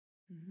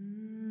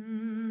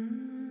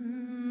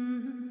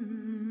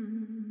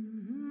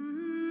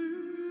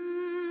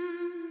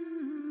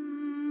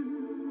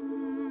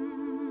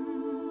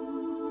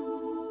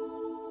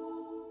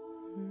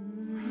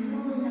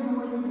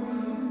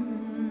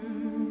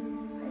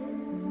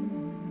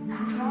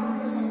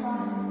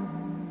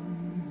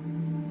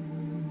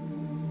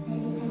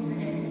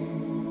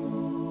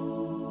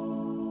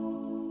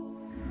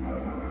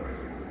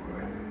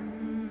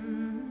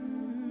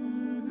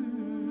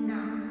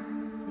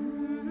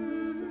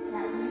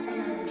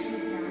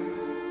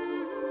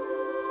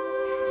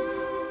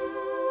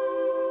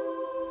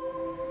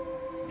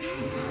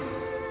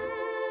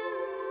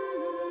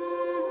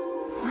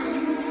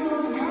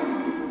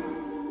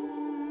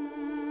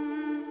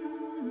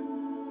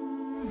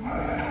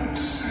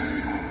to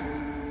stereo.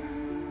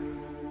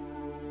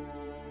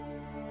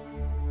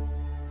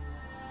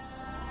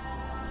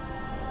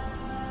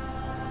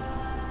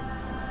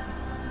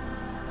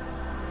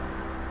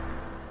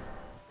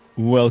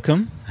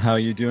 Welcome. How are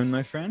you doing,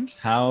 my friend?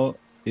 How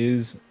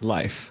is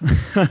life?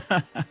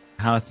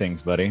 How are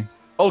things, buddy?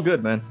 All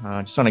good, man.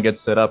 Just trying to get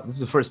set up. This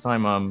is the first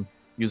time I'm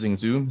using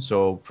Zoom,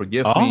 so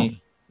forgive Oh,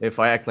 me if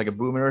I act like a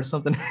boomer or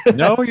something.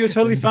 no, you're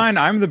totally fine.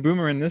 I'm the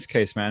boomer in this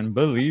case, man.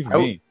 Believe I,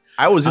 me.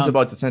 I was just Um,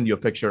 about to send you a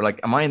picture. Like,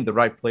 am I in the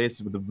right place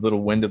with the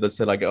little window that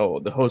said like, "Oh,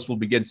 the host will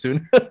begin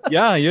soon"?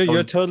 yeah, you're, I you're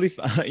was totally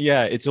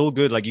yeah, it's all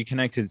good. Like you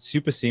connected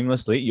super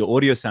seamlessly. Your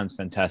audio sounds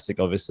fantastic,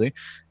 obviously.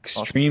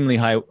 awesome. Extremely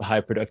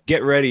high product.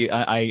 Get ready.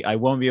 I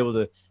won't be able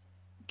to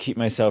keep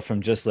myself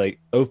from just like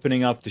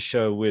opening up the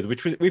show with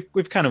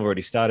we've kind of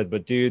already started,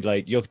 but dude,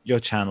 like your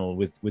channel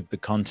with the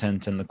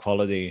content and the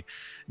quality,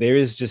 there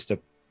is just a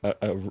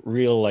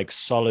real like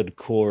solid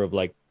core of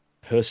like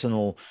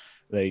personal,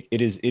 like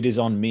it is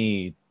on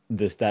me,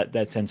 this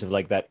that sense of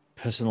like that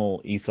personal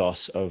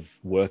ethos of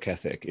work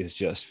ethic is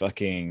just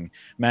fucking,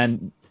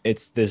 man,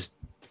 it's there's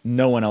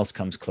no one else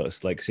comes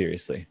close, like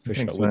seriously, for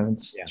sure. Thanks, With man.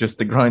 It's yeah, just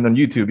the grind on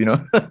YouTube, you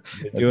know. you're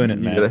That's doing it,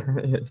 you man.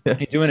 gotta, yeah.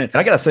 You're doing it. And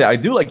I gotta say, I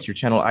do like your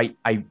channel.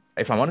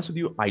 If I'm honest with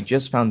you, I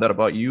just found out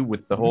about you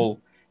with the Mhm.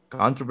 whole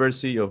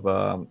controversy of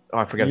oh,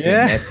 I forgot his name,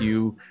 Yeah.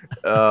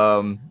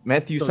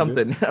 Matthew So good.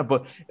 something.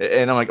 But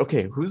and I'm like,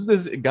 okay, who's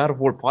this God of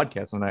War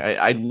podcast? And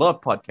I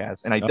love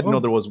podcasts, and I didn't know Oh,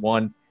 there was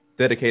one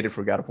dedicated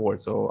for God of War.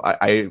 So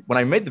I when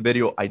I made the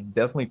video, I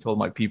definitely told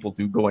my people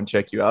to go and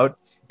check you out,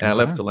 and I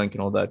left okay. the link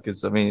and all that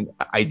because I mean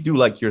I do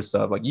like your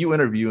stuff, like you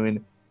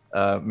interviewing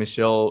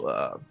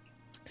Michelle.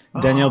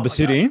 Danielle Oh my God,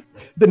 Basutti.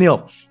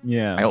 Danielle.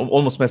 Yeah, I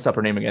almost messed up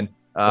her name again.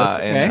 that's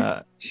And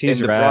okay. She's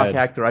and the Brock rad.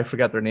 actor, I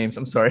forgot their names.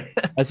 I'm sorry.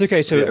 That's okay.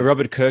 But So yeah,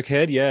 Robert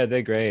Kirkhead, yeah,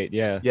 they're great.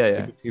 Yeah, yeah, they're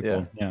yeah, good yeah.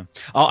 people. Yeah.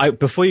 Oh,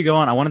 before you go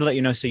on, I wanted to let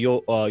you know. So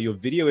your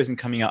video isn't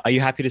coming out. Are you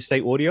happy to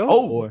stay audio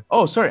Oh, or?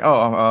 oh, sorry.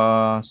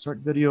 Oh, start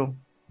video.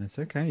 That's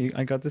okay.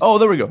 I got this. Oh,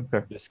 there we go.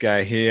 Okay. This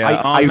guy here. I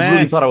Oh I really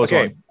man. thought I was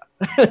Okay. on.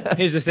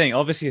 Here's the thing.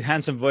 Obviously,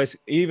 handsome voice,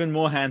 even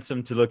more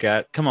handsome to look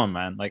at. Come on,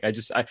 man. Like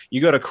you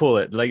got to call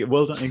it. Like,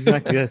 well done.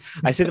 Exactly. Yeah.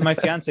 I said to my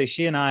fiance,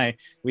 she and I,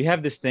 we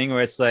have this thing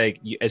where it's like,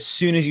 as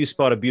soon as you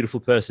spot a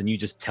beautiful person, you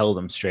just tell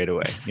them straight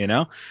away, you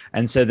know?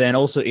 And so then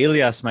also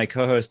Ilias, my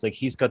co-host, like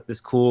he's got this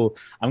cool,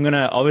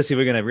 obviously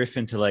we're going to riff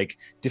into like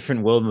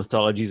different world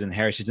mythologies and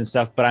heritage and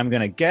stuff, but I'm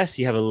going to guess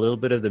you have a little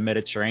bit of the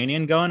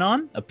Mediterranean going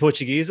on, a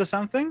Portuguese or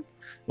something.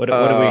 What do we?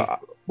 uh,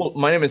 well,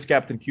 my name is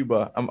Captain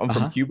Cuba. I'm from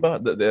Uh-huh. Cuba,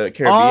 the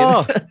Caribbean.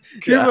 Oh, Yeah, I'm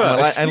Cuba, an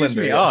excuse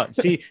islander. me. Yeah, Oh,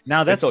 see,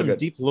 now it's that's all some good.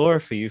 deep lore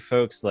for you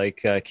folks,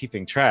 like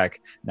keeping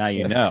track. Now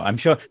you Yeah. know. I'm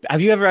sure.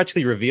 Have you ever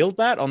actually revealed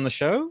that on the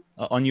show,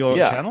 on your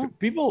Yeah, channel?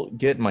 people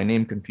get my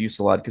name confused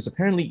a lot because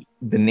apparently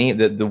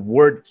the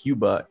word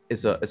Cuba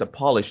is a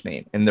Polish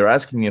name, and they're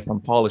asking me if I'm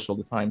Polish all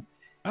the time.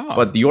 Oh,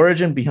 But the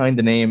origin behind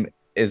the name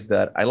is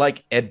that I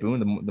like Ed Boon,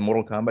 the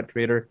Mortal Kombat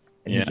creator,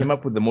 and he yeah. came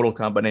up with the Mortal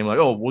Kombat name like,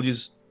 oh, we'll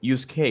just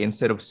use K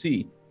instead of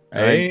C.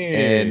 All right.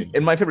 And Hey.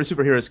 my favorite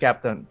superhero is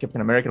Captain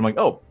America. I'm like,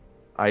 oh,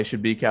 I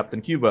should be Captain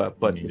Cuba,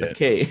 but with a Yeah.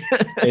 K.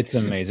 It's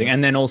amazing.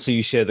 And then also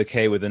you share the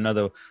K with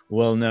another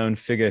well-known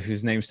figure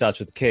whose name starts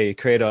with K,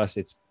 Kratos.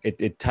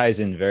 It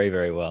ties in very,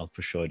 very well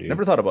for sure, dude.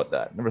 Never thought about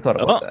that. Never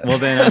thought about Oh, that. well,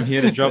 then I'm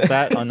here to drop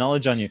that on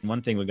knowledge on you.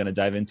 One thing we're going to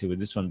dive into with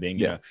this one being,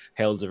 Yeah.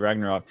 Heralds of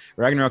Ragnarok.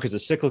 Ragnarok is a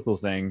cyclical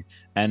thing.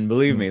 And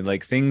believe Mhm. me,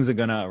 like things are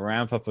going to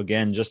ramp up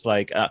again. Just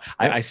like Yeah.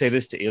 I say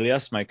this to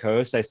Ilias, my co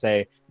host, I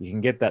say, you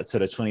can get that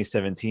sort of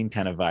 2017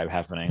 kind of vibe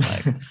happening,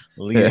 like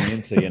leading Yeah.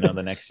 into,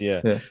 the next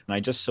year. Yeah. And I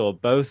just saw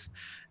both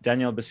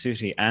Danielle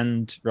Basutti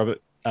and Robert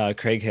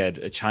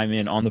Craighead chime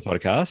in on the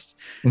podcast,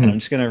 and I'm Mhm.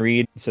 just going to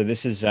read. So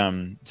this is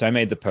so I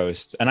made the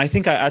post, and I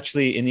think I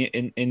actually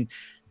in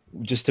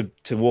just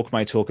to walk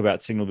my talk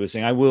about signal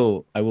boosting, I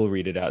will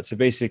read it out. So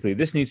basically,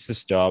 this needs to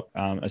stop.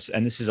 And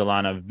this is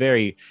Alana,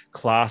 very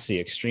classy,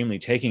 extremely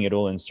taking it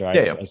all in stride.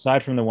 Yeah. So Yeah.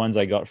 aside from the ones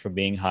I got for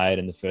being hired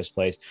in the first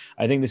place,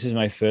 I think this is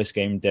my first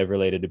game dev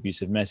related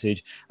abusive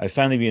message. I've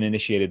finally been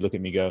initiated. Look at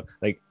me go!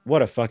 Like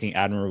what a fucking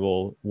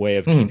admirable way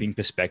of Mhm. keeping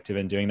perspective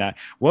and doing that.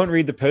 Won't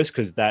read the post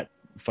because that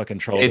fucking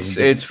troll It's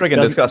doesn't just it's freaking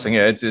doesn't disgusting.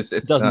 Yeah. doesn't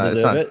It's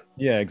deserve not. it.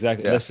 Yeah,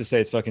 exactly. Yeah. Let's just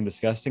say it's fucking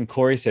disgusting.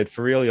 Corey said,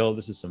 for real, y'all,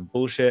 this is some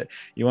bullshit.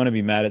 You want to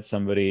be mad at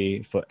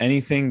somebody for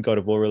anything God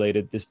of War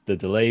related, this the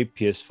delay,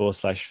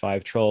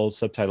 PS4/5 trolls,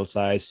 subtitle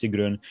size,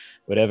 Sigrun,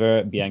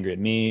 whatever, be angry at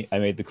me. I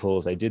made the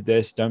calls. I did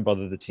this. Don't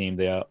bother the team.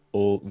 They are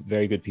all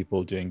very good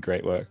people doing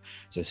great work.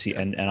 So see,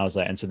 Yeah. and I was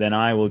like, and so then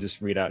I will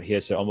just read out here.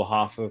 So on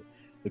behalf of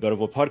the God of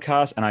War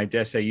podcast, and I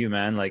dare say you,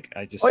 man, like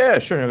I Oh just yeah.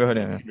 Sure. Go ahead.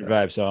 Yeah. good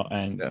Yeah. vibe. So,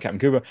 and Yeah. Captain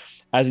Kuba,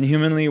 as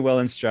inhumanly well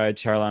in stride,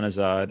 Charlan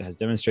Azad has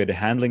demonstrated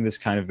handling this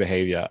kind of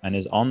behavior and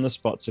is on the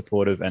spot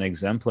supportive and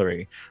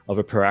exemplary of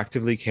a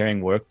proactively caring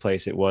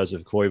workplace it was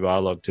of Corey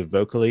Barlog to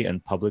vocally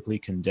and publicly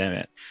condemn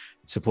it,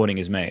 supporting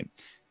his mate.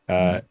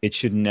 It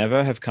should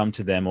never have come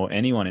to them or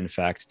anyone, in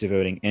fact,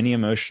 devoting any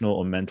emotional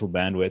or mental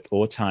bandwidth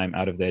or time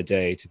out of their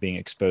day to being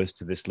exposed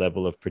to this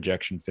level of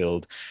projection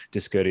filled,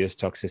 discourteous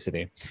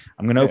toxicity.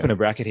 I'm going to Yeah. open a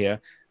bracket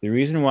here. The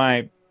reason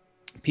why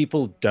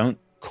people don't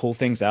call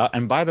things out.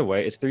 And by the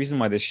way, it's the reason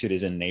why this shit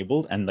is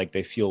enabled and like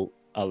they feel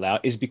allowed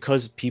is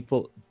because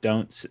people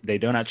don't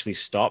actually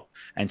stop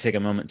and take a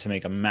moment to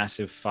make a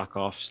massive fuck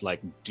offs, like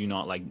do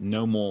not, like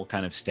no more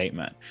kind of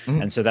statement.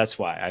 And so that's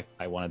why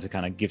I wanted to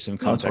kind of give some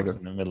context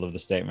in the middle of the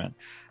statement.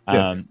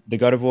 The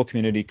God of War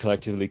community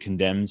collectively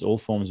condemns all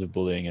forms of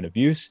bullying and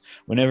abuse.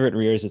 Whenever it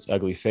rears its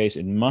ugly face,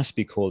 it must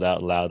be called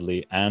out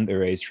loudly and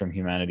erased from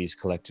humanity's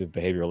collective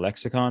behavioral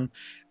lexicon,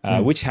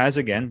 which has,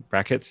 again,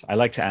 brackets, I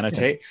like to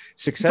annotate,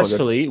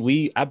 successfully,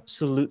 we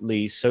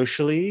absolutely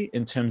socially,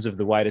 in terms of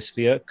the wider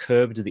sphere,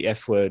 curbed the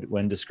F word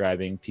when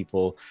describing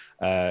people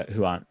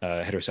who aren't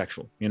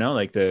heterosexual, you know,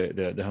 like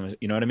the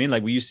you know what I mean?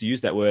 Like we used to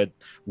use that word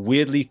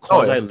weirdly,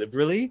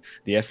 quasi-liberally,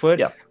 the F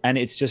word, and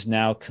it's just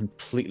now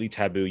completely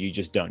taboo. You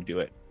just don't do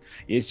it.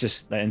 It's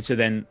just, and so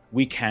then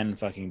we can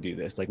fucking do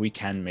this. Like we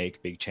can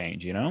make big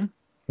change, you know?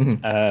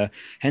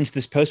 Hence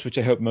this post, which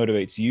I hope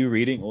motivates you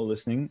reading or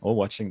listening or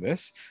watching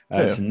this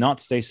to not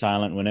stay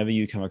silent whenever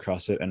you come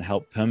across it and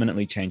help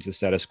permanently change the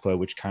status quo,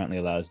 which currently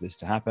allows this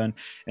to happen.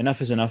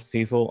 Enough is enough,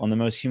 people. On the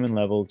most human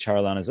level,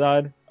 Charalana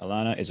Zard,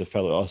 Alana, is a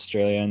fellow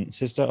Australian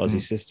sister,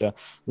 Aussie sister,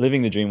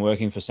 living the dream,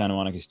 working for Santa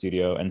Monica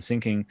Studio and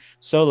sinking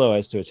so low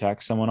as to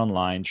attack someone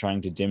online,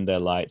 trying to dim their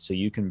light so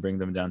you can bring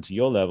them down to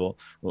your level,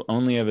 will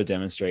only ever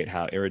demonstrate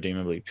how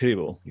irredeemably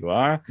pitiable you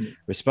are.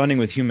 Responding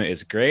with humor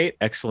is great.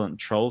 Excellent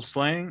troll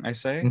slang, I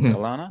say to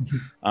Alana,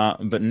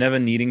 but never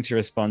needing to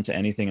respond to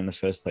anything in the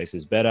first place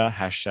is better.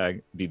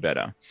 Hashtag be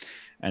better.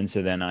 And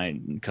so then I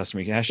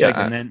customary hashtags,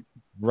 and then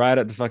right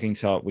at the fucking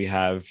top we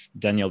have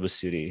Danielle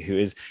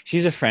Basutti,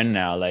 she's a friend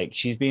now. Like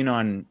she's been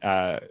on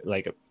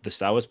like the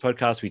Star Wars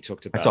podcast we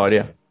talked about. I saw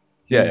it,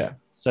 yeah.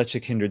 Such a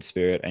kindred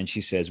spirit. And she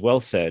says, well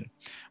said.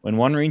 When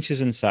one reaches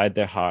inside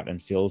their heart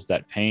and feels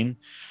that pain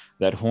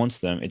that haunts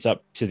them, it's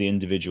up to the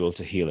individual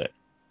to heal it.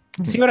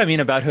 See what I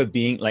mean about her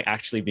being like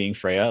actually being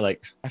Freya?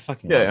 Like I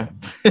fucking love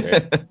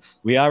her.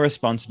 We are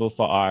responsible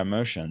for our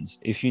emotions.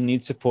 If you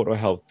need support or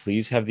help,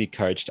 please have the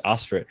courage to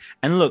ask for it.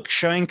 And look,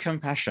 showing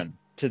compassion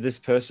to this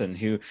person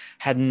who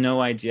had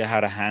no idea how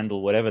to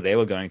handle whatever they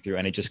were going through,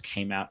 and it just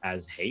came out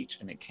as hate,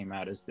 and it came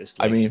out as this.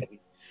 Like, I mean,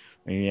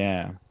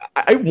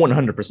 I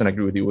 100%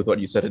 agree with you with what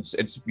you said.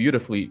 It's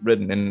beautifully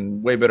written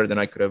and way better than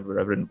I could ever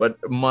have written. But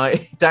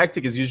my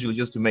tactic is usually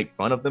just to make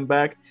fun of them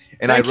back.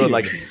 And I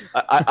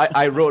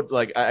wrote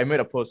I made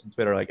a post on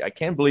Twitter like I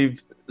can't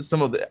believe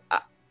some of the.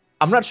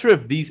 I'm not sure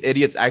if these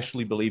idiots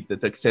actually believe the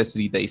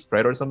toxicity they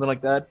spread or something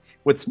like that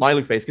with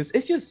smiley face, because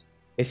it's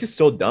just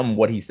so dumb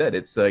what he said.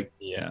 It's like,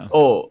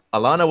 oh,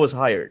 Alana was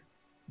hired,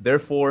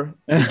 therefore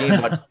the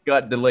game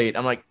got delayed.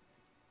 I'm like,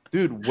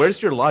 dude,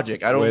 where's your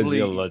logic? I don't where's really.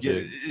 Your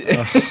logic?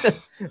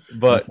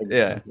 But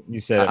you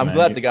said I'm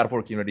glad the God of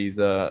War communities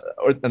and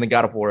the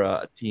God of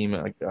War team,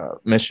 like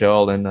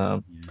Michelle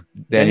and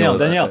Danielle.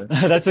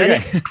 That's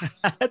okay.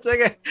 That's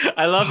okay.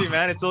 I love you,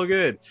 man. It's all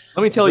good.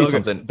 Let me tell you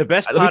something. Good. The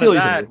best part of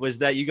that was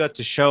that you got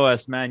to show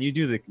us, man. You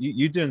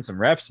doing some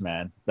reps,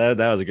 man. That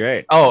was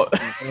great. Oh,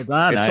 well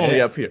done. It's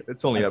only up here.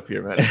 It's only up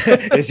here, man.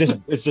 it's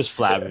just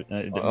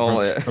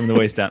flab from the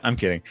waist down. I'm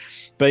kidding,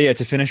 but yeah.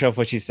 To finish off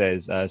what she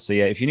says, so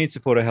yeah, if you need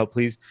support or help,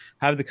 please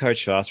have the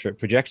courage to ask for it.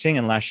 Projecting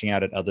and lashing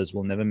out at others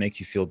will never make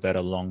you feel better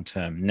long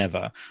term.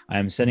 Never. I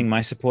am sending my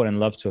support and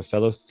love to a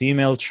fellow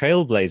female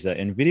trailblazer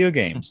in video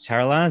games,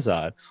 Tara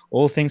Lazard.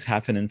 All things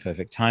happen in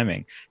perfect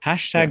timing.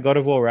 Hashtag God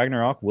of War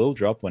Ragnarok will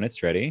drop when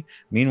it's ready.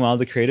 Meanwhile,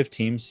 the creative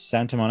team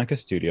Santa Monica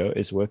Studio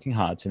is working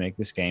hard to make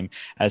this game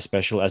as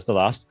special as the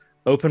last.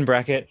 Open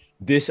bracket.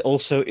 This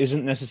also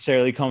isn't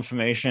necessarily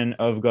confirmation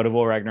of God of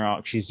War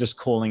Ragnarok. She's just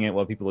calling it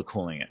what people are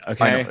calling it.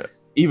 Okay.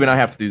 Even I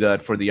have to do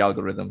that for the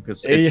algorithm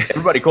because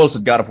everybody calls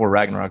it God of War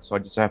Ragnarok, so I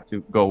just have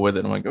to go with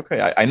it. I'm like,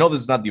 okay, I know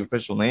this is not the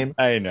official name.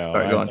 I know,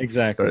 right,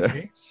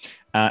 exactly.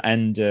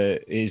 And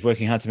he's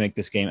working hard to make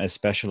this game as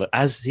special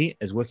as he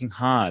is working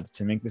hard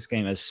to make this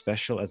game as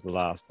special as the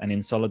last. And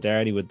in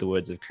solidarity with the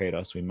words of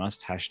Kratos, we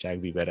must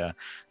hashtag be better.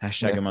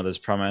 Hashtag a mother's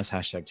promise.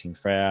 Hashtag Team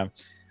Freya.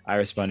 I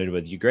responded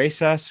with "You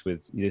grace us"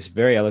 with this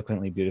very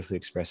eloquently, beautifully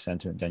expressed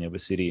sentiment, Daniel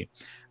Basutti,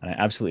 and I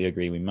absolutely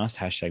agree. We must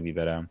hashtag be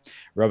better.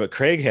 Robert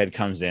Craighead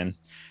comes in.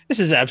 This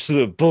is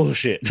absolute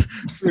bullshit,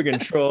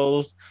 friggin'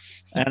 trolls.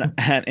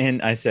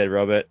 And I said,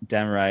 Robert,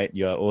 damn right,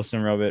 you're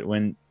awesome, Robert.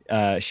 When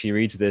she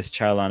reads this,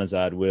 Charalana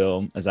Zard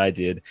will, as I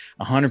did,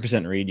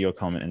 100% read your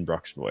comment in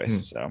Brock's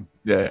voice. So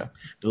the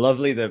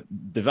lovely, the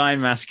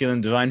divine masculine,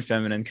 divine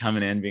feminine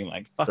coming in, being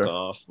like, "Fuck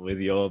off with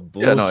your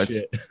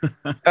bullshit."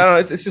 I don't know.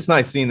 It's just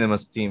nice seeing them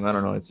as a team. I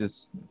don't know. It's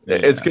just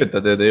it's good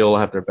that they all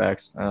have their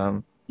backs.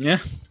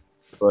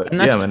 But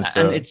man,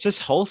 it's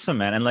just wholesome,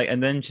 man.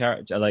 And then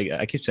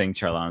I keep saying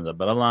Charalana,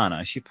 but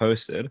Alana, she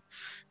posted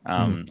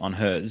on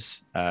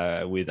hers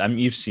with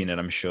you've seen it,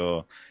 I'm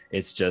sure.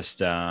 It's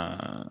just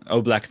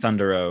Oh Black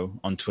Thundero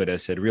on Twitter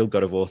said real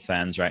God of War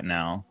fans right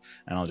now,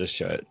 and I'll just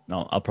show it.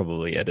 I'll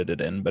probably edit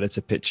it in, but it's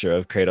a picture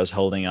of Kratos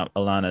holding up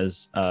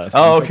Alana's Oh,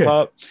 Funko okay.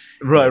 Pop.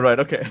 Right, It's right,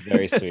 okay.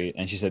 very sweet,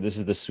 and she said this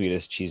is the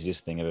sweetest,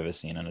 cheesiest thing I've ever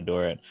seen, and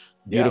adore it.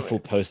 Yeah, Beautiful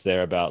post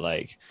there about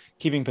like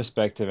keeping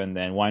perspective, and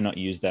then why not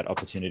use that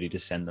opportunity to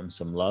send them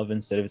some love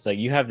instead of, it's like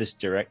you have this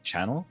direct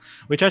channel,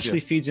 which actually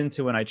feeds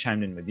into when I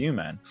chimed in with you,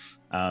 man,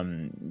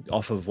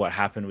 off of what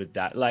happened with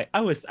that. Like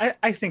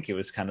I think it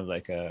was kind of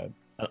like a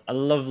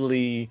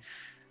lovely,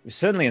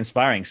 certainly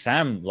inspiring.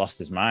 Sam lost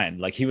his mind.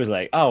 Like he was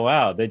like, oh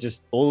wow, they're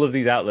just, all of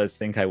these outlets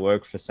think I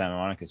work for Santa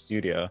Monica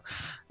Studio,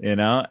 you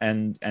know.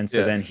 And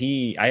so then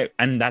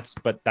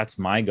that's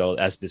my goal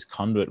as this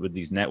conduit with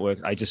these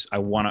networks. I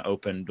want to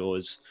open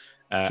doors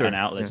and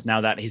outlets.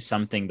 Now that is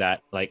something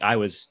that, like, I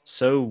was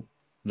so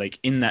like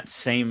in that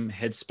same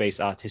headspace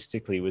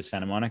artistically with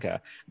Santa Monica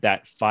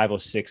that 5 or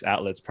 6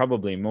 outlets,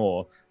 probably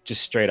more,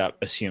 just straight up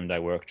assumed I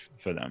worked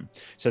for them.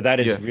 So that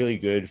is really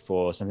good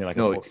for something like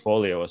a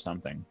portfolio or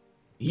something.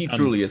 He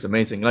truly is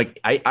amazing. Like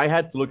I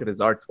had to look at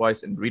his art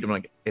twice and read him.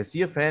 Like, is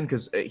he a fan?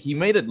 Because he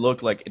made it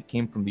look like it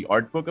came from the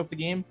art book of the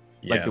game,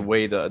 like the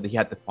way he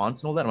had the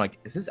fonts and all that. I'm like,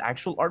 is this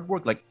actual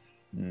artwork? Like,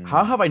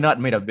 how have I not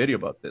made a video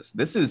about this?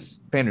 This is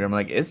fan art. I'm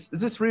like, is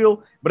this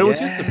real? But it was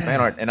just a fan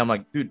art, and I'm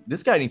like, dude,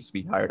 this guy needs to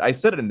be hired. I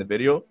said it in the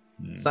video.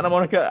 Santa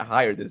Monica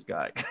hired this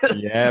guy.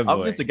 Yeah, boy.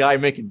 I'm just a guy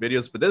making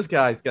videos, but this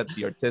guy's got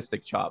the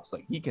artistic chops.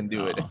 Like, he can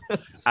do it.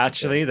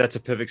 Actually, that's a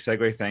perfect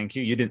segue. Thank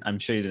you. I'm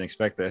sure you didn't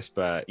expect this,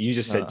 but you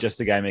just said just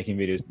a guy making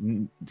videos.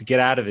 To get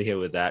out of here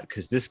with that,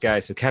 because this guy,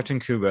 so Captain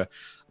Kuba,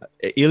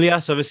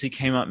 Ilias obviously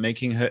came up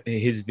making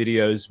his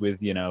videos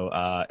with, you know,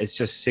 it's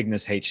just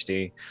Cygnus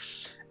HD.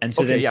 And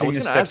so then I was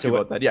going to ask you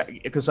about that. Yeah,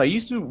 because I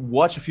used to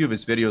watch a few of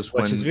his videos.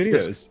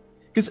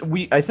 Because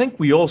I think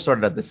we all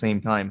started at the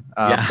same time.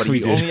 But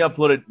he only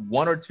uploaded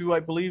 1 or 2, I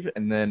believe,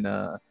 and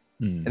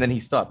then he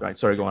stopped. Right?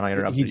 Sorry, go on. I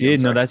interrupted you. He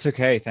did. No, that's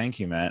okay. Thank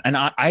you, man. And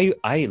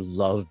I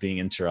love being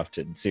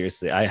interrupted.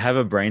 Seriously, I have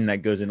a brain that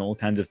goes in all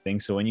kinds of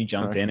things. So when you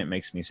jump in, it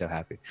makes me so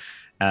happy.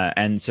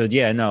 And so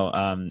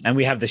and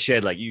we have the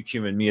shared, like, you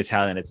Cuban, me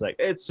Italian. It's like,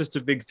 it's just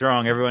a big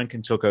throng. Everyone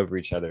can talk over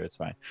each other. It's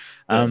fine.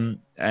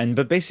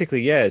 But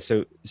basically,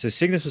 So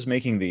Cygnus was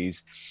making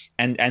these,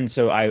 and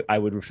so I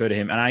would refer to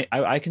him, and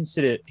I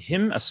consider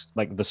him as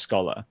like the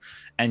scholar,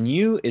 and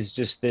you is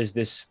just, there's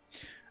this,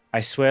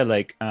 I swear,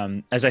 like,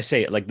 as I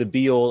say it, like the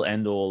be all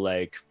end all,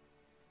 like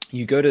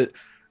you go to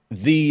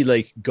the,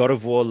 like, God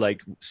of War,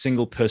 like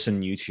single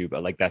person YouTuber,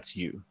 like that's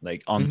you,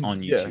 like on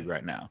YouTube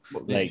right now,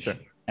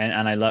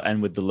 and I love,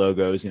 and with the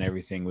logos and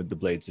everything, with the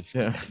blades of,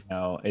 you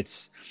know,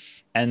 it's,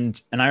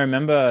 and I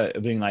remember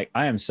being like,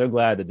 I am so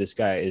glad that this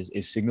guy is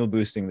signal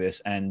boosting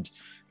this and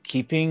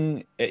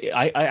keeping,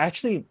 I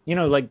actually, you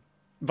know, like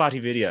Vati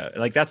Video,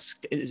 like that's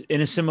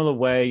in a similar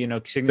way, you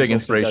know, Cygnus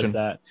also does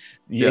that.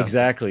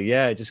 Exactly.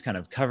 Just kind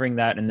of covering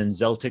that. And then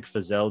Zeltic for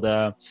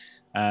Zelda,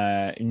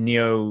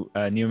 Neo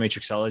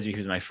Matrixology,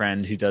 who's my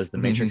friend who does the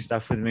Matrix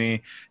stuff with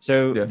me.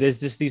 So there's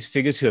just these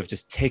figures who have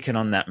just taken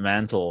on that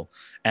mantle,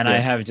 and I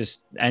have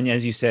just, and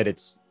as you said,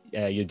 it's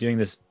you're doing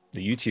the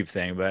YouTube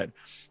thing, but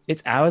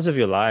it's hours of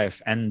your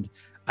life, and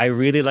I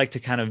really like to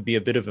kind of be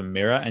a bit of a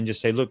mirror and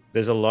just say, look,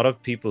 there's a lot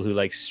of people who,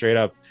 like, straight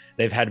up,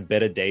 they've had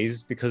better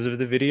days because of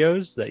the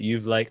videos that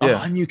you've, like,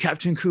 oh, new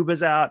Captain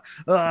Kuba's out,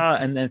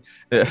 and then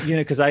you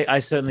know, because I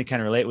certainly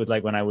can relate with,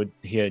 like, when I would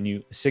hear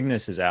new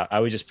Cygnus is out, I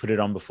would just put it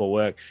on before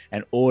work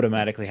and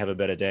automatically have a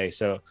better day.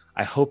 So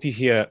I hope you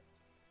hear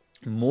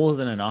more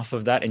than enough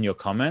of that in your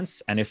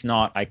comments, and if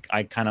not,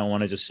 I kind of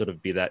want to just sort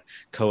of be that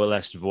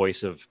coalesced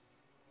voice of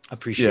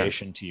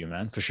appreciation to you,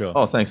 man, for sure.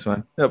 Oh, thanks,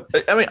 man.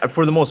 I mean,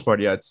 for the most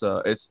part,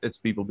 it's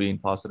people being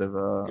positive.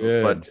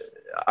 But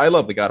I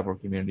love the God of War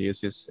community. It's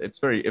just, it's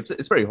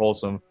very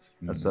wholesome,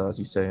 as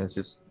you say.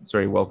 It's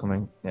very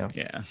welcoming. And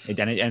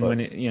when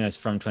it, you know, it's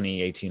from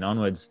 2018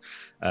 onwards,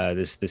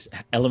 this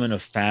element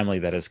of family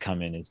that has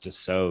come in is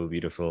just so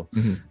beautiful.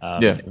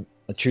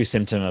 A true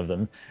symptom of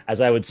them, as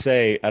I would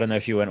say. I don't know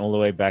if you went all the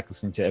way back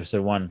listening to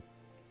episode 1,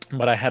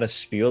 but I had a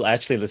spiel. I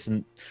actually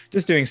listened,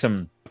 just doing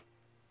some,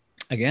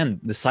 again,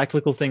 the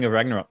cyclical thing of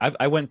Ragnarok.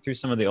 I went through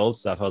some of the old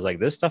stuff. I was like,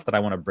 there's stuff that I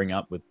want to bring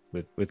up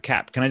with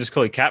Cap. Can I just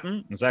call you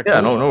Captain? Is that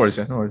cool? No worries.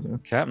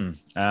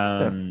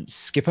 Captain.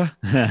 Skipper.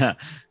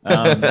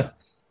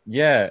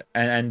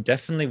 And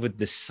definitely with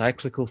the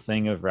cyclical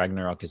thing of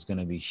Ragnarok is going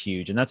to be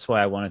huge, and that's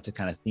why I wanted to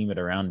kind of theme it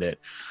around it.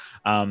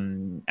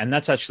 And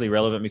that's actually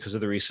relevant because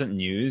of the recent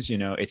news. You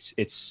know,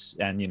 it's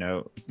and, you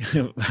know,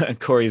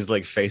 Corey's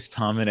like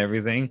facepalm and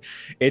everything.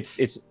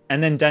 It's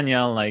and then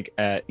Danielle, like,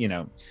 you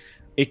know,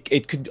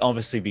 it could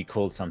obviously be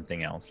called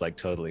something else, like,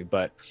 totally,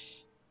 but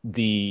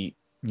the,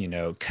 you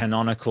know,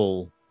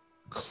 canonical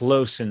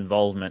close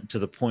involvement to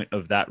the point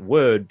of that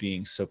word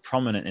being so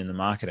prominent in the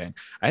marketing,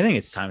 I think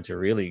it's time to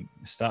really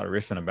start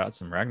riffing about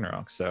some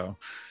Ragnarok. So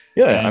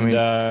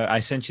I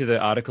sent you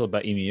the article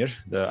about Ymir.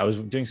 I was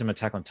doing some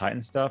Attack on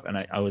Titan stuff, and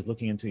I was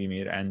looking into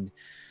Ymir, and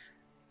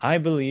I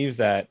believe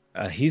that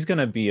he's going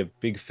to be a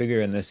big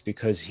figure in this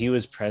because he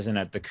was present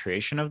at the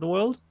creation of the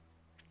world.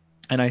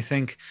 And I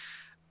think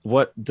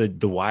what the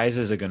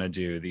Wisers are going to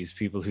do, these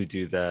people who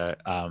do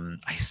I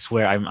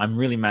swear I'm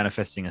really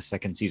manifesting a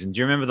second season. Do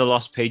you remember the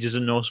lost pages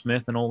of Norse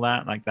myth and all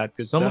that, like that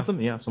good Some of stuff?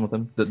 them, yeah, some of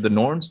them. The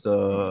Norns,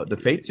 the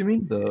Fates, you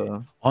mean?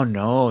 The Oh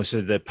no!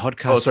 So the Oh,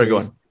 podcast sorry, go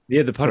series, on.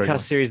 yeah, the Sorry, go podcast on.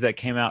 series that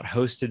came out,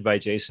 hosted by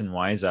Jason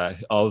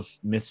Weiser of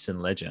Myths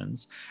and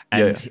Legends, Yeah,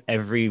 yeah, and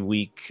every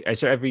week,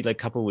 so every like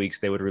couple of weeks,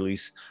 they would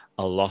release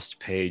a lost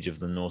page of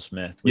the Norse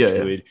myth, yeah, which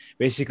yeah. would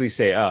basically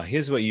say, "Oh,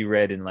 here's what you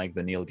read in like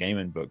the Neil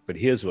Gaiman book, but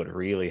here's what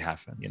really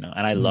happened," you know.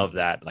 And I Mhm. love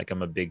that. Like,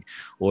 I'm a big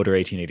Order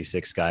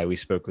 1886 guy. We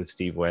spoke with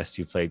Steve West,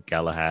 who played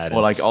Galahad, Or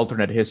and like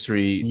alternate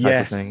history type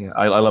yeah, of thing.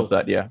 I love all,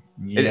 that. Yeah,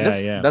 yeah,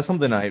 that's yeah. that's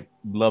something I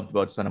loved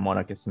about Santa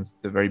Monica since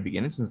the very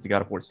beginning, since the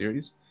God of War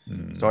series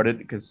Mm. started.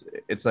 Because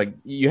it's like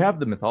you have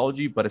the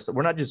mythology, but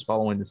we're not just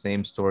following the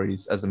same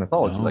stories as the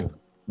mythology. Like No,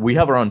 we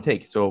have our own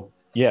take. So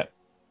yeah,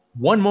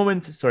 one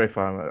moment, sorry if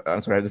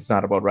I'm sorry, this is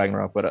not about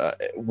Ragnarok, but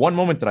one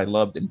moment that I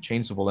loved in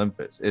Chains of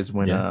Olympus is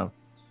yeah.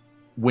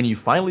 when you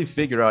finally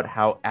figure out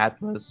how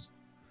Atlas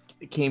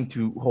came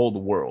to hold the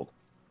world.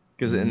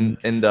 Because Mm.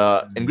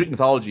 in Greek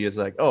mythology, it's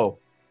like, oh,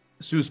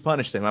 Zeus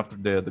punished him after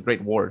the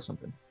Great War or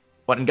something.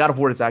 But in God of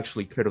War, it's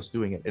actually Kratos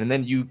doing it, and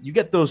then you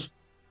get those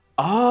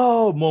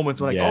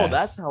moments when like, oh, Yeah.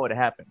 that's how it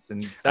happens,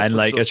 and that's And what's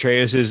like so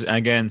Atreus is,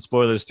 again,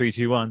 spoilers, 3,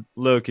 2, 1,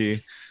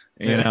 Loki.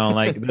 You yeah. know,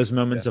 like those Yeah.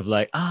 moments of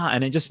like,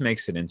 and it just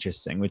makes it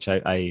interesting, which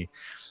I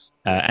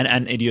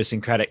and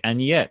idiosyncratic.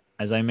 And yet,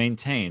 as I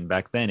maintain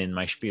back then in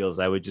my spiels,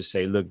 I would just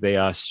say, look, they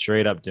are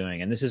straight up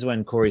doing. And this is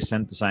when Corey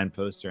sent the signed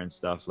poster and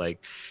stuff.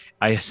 Like,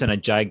 I sent a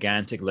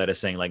gigantic letter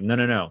saying, like, no,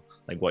 no, no.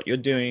 Like, what you're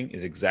doing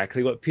is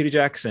exactly what Peter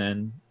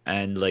Jackson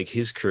and like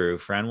his crew,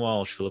 Fran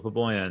Walsh, Philippa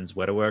Boyens,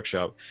 Weta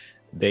Workshop,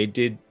 they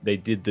did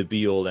the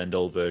be all end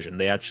all version.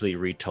 They actually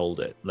retold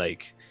it.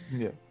 Like,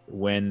 Yeah.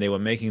 when they were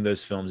making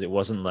those films, it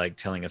wasn't like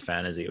telling a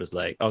fantasy. It was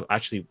like, oh,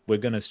 actually, we're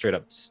going to straight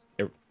up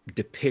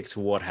depict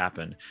what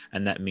happened,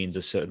 and that means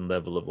a certain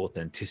level of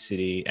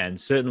authenticity. And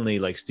certainly,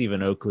 like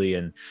Stephen Oakley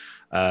and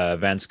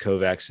Vance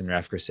Kovacs and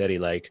Raf Grassetti,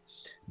 like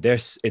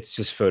it's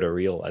just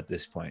photoreal at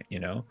this point, you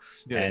know.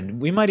 Yeah. And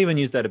we might even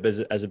use that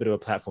as a bit of a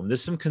platform.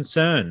 There's some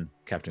concern,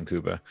 Captain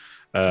Kuba,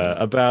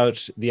 Mm-hmm.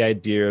 about the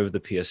idea of the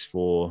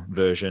PS4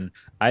 version.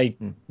 I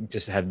Mm.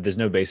 just have there's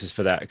no basis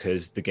for that,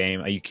 because the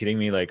game. Are you kidding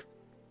me? Like,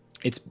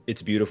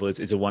 it's beautiful.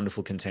 It's a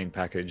wonderful contained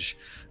package,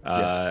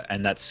 Yeah.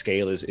 and that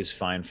scale is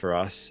fine for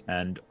us.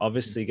 And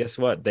obviously, guess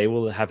what? They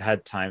will have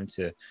had time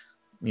to,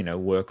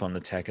 work on the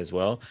tech as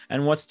well.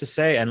 And what's to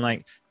say, and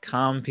like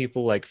calm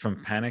people like from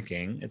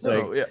panicking. It's No,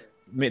 like no,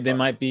 yeah. there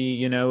might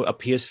be, a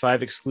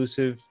PS5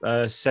 exclusive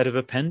set of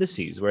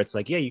appendices where it's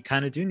like, yeah, you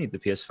kind of do need the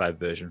PS5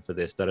 version for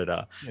this, da da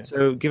da. Yeah.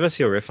 So give us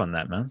your riff on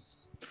that, man.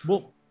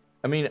 Well,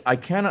 I mean, I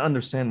kind of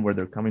understand where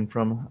they're coming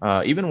from.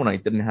 Even when I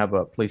didn't have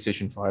a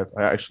PlayStation 5,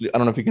 I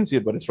don't know if you can see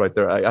it, but it's right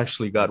there. I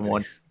actually got Okay.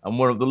 one. I'm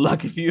one of the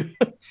lucky few.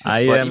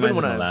 I But even mine's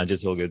when in the I, lounge.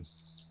 It's all good.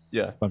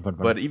 yeah, Fun, fun,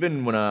 fun. but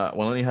even when I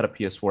only had a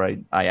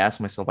PS4, I asked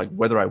myself like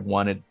whether I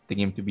wanted the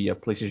game to be a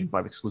PlayStation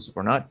 5 exclusive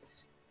or not.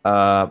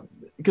 Uh,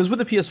 because with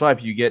the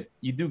PS5,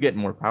 you do get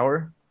more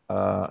power.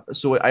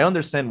 So I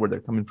understand where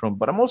they're coming from,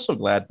 but I'm also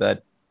glad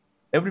that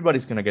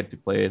everybody's gonna get to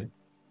play it.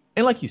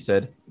 And like you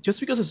said,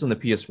 just because it's on the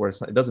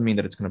PS4, it doesn't mean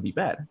that it's going to be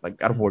bad. Like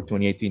God of War Mm.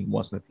 2018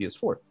 was on the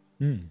PS4.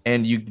 Mm.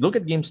 And you look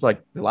at games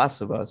like The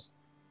Last of Us,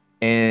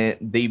 and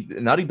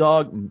Naughty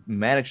Dog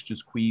managed to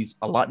squeeze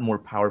a lot more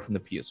power from the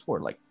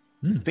PS4. Like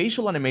the Mm.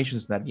 facial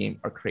animations in that game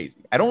are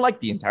crazy. I don't like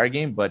the entire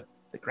game, but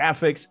the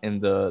graphics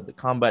and the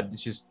combat,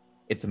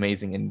 it's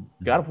amazing. And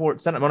God Mm. of War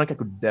Santa Monica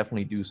could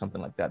definitely do something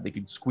like that. They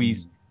could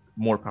squeeze Mm.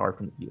 more power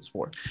from the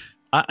PS4.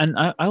 And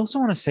I also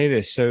want to say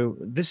this. So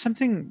there's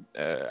something,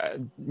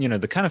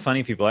 the kind of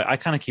funny people. I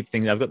kind of keep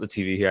things. I've got the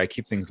TV here. I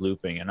keep things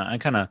looping, and I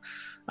kind of,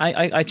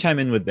 I chime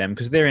in with them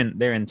because they're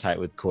in tight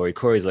with Corey.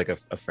 Corey's like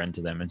a friend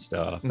to them and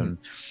stuff, Mhm.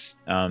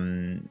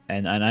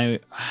 and I,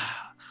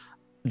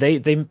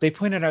 they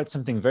pointed out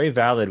something very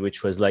valid,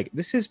 which was like,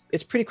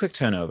 it's pretty quick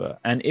turnover,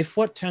 and if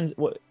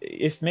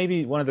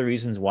maybe one of the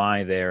reasons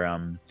why they're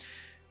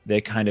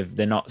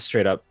not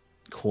straight up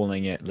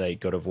calling it like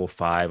God of War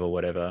 5 or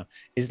whatever,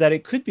 is that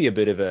it could be a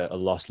bit of a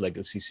lost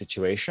legacy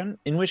situation,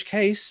 in which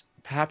case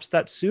perhaps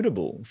that's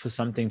suitable for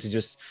something to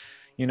just,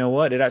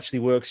 it actually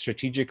works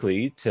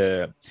strategically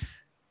to,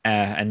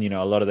 and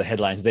a lot of the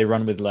headlines they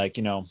run with, like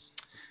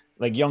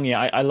Yongi,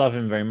 I love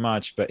him very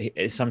much, but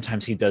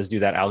sometimes he does do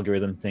that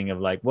algorithm thing of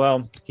like,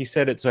 well, he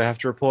said it, so I have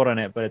to report on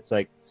it. But it's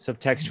like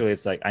subtextually,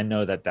 it's like, I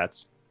know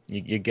that's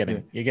you're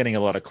Yeah. getting a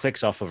lot of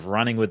clicks off of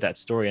running with that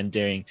story and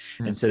doing,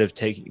 Mhm. instead of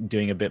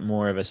doing a bit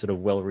more of a sort of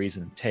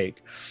well-reasoned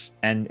take.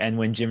 And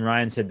when Jim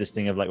Ryan said this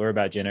thing of like, we're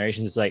about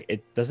generations, it's like,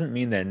 it doesn't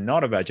mean they're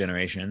not about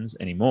generations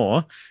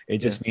anymore. It Yeah.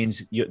 just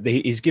means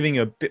he's giving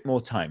you a bit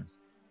more time.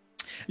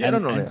 Yeah. No.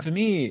 and No. and Yeah. for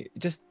me,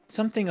 just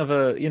something of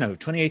a,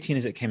 2018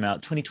 as it came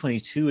out,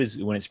 2022 is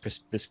when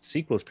this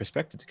sequel is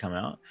prospected to come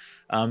out.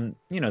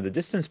 The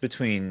distance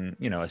between,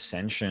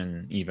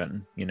 Ascension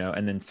even,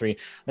 and then 3,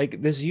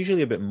 like there's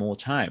usually a bit more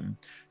time.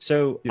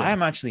 So Yeah. I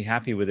am actually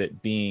happy with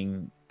it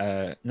being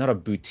not a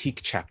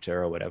boutique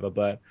chapter or whatever,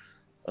 but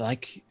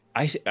like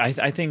I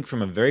think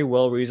from a very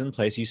well-reasoned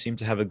place, you seem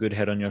to have a good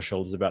head on your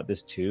shoulders about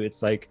this too.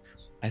 It's like,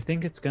 I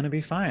think it's going to be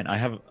fine. I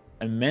have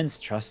immense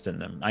trust in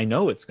them. I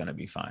know it's going to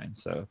be fine.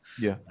 So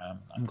Yeah.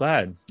 I'm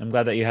glad. I'm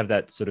glad that you have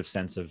that sort of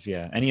sense of,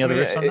 yeah. Any I other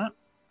mean, riffs on that?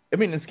 I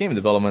mean, it's game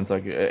development.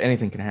 Like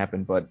anything can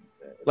happen, but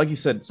like you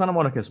said, Santa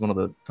Monica is one of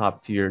the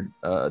top tier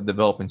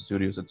development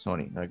studios at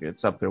Sony. Like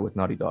it's up there with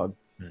Naughty Dog,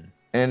 Hmm.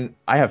 and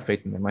I have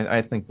faith in them.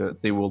 I think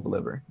that they will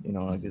deliver. You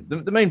know, like,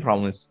 Hmm. the main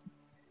problem is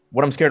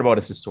what I'm scared about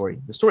is the story.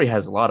 The story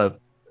has a lot of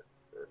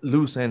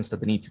loose ends that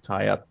they need to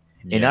tie up,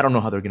 and I Yeah. don't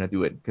know how they're gonna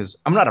do it because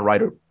I'm not a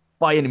writer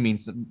by any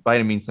means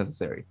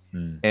necessary,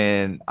 Hmm.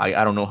 and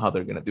I don't know how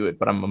they're gonna do it.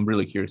 But I'm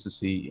really curious to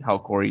see how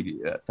Corey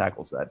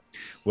tackles that.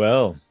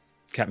 Well,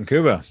 Captain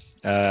Kuba,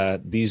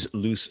 these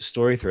loose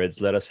story threads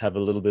let us have a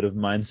little bit of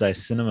mind's eye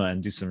cinema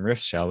and do some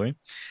riffs, shall we?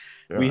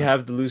 We Yeah,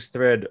 have the loose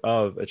thread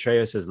of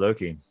Atreus as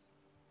Loki,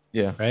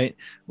 yeah, right?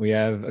 We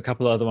have a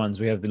couple of other ones.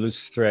 We have the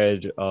loose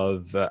thread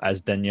of,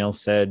 as Danielle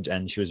said,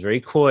 and she was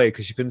very coy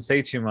because she couldn't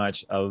say too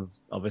much, of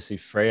obviously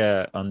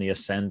Freya on the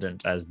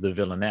ascendant as the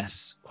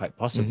villainess, quite mm-hmm.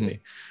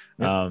 possibly.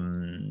 Yeah.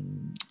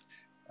 Um,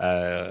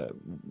 uh,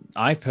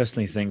 I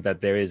personally think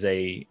that there is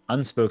a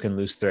unspoken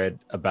loose thread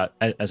about,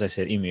 as I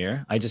said,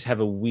 Ymir. I just have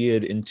a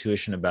weird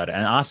intuition about it.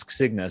 And ask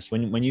Cygnus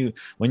when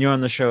you're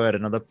on the show at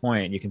another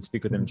point, you can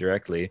speak with him Mhm.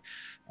 directly.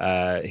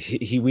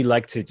 We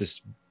like to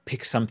just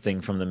pick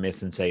something from the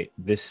myth and say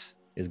this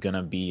is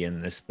gonna be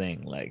in this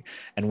thing. Like,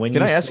 and when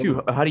Can you I ask say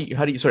you how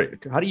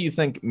do you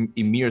think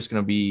Ymir is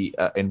going to be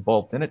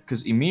involved in it?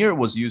 Because Ymir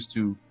was used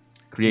to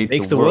create the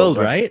make the world, world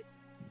right? right,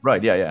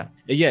 Right. Yeah. Yeah.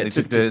 yeah, They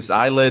took his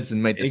eyelids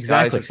and made the skies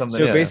exactly. or something.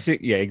 So Yeah. basic,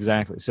 yeah,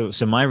 exactly.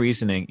 So my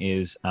reasoning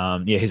is,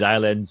 yeah, his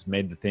eyelids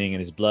made the thing, and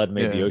his blood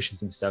made the Yeah.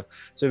 oceans and stuff.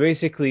 So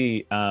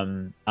basically,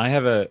 I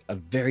have a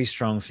very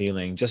strong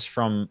feeling just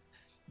from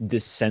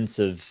this sense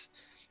of,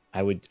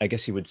 I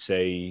guess you would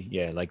say,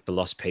 yeah, like the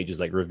lost pages,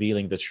 like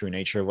revealing the true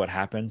nature of what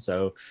happened.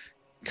 So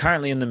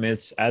currently in the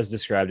myths, as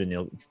described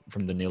in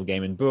from the Neil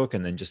Gaiman book,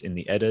 and then just in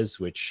the Eddas,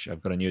 which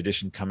I've got a new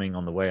edition coming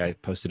on the way. I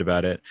posted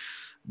about it.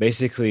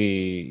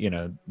 Basically,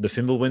 the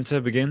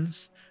Fimbulwinter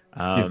begins.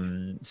 Yeah.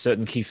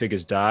 Certain key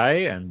figures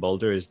die, and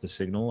Balder is the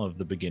signal of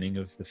the beginning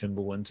of the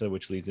Fimbulwinter,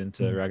 which leads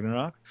into Mhm.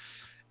 Ragnarok.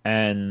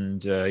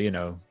 And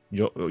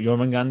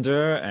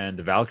Jormungandr and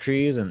the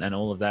Valkyries, and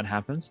all of that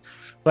happens.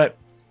 But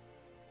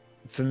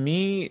for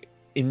me,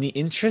 in the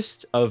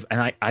interest of,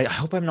 and I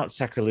hope I'm not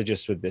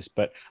sacrilegious with this,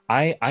 but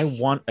I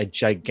want a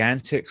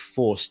gigantic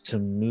force to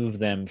move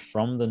them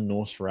from the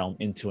Norse realm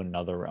into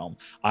another realm.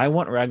 I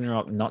want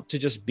Ragnarok not to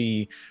just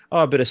be,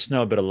 oh, a bit of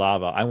snow, a bit of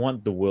lava. I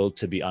want the world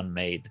to be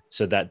unmade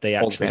so that they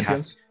All the actually have,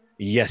 pantheons.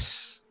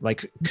 yes,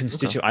 like Okay.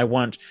 constitute. I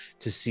want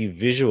to see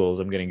visuals.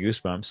 I'm getting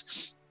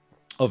goosebumps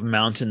of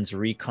mountains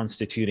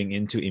reconstituting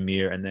into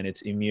Ymir, and then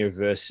it's Ymir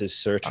versus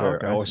Oh, Surtur or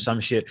gotcha. some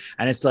shit.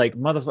 And it's like,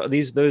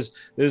 motherfucker,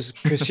 those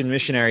Christian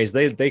missionaries,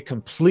 they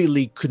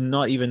completely could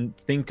not even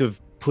think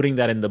of putting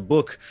that in the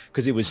book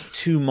because it was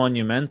too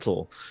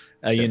monumental.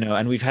 Yeah.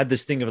 And we've had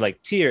this thing of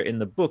like Tyr in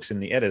the books, in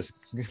the editors.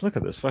 Look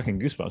at this fucking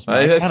goosebumps,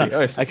 man. I see.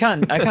 I see.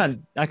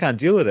 I can't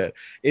deal with it.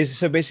 Is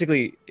so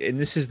basically, and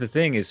this is the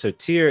thing, is so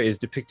Tyr is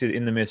depicted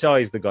in the myths. Oh,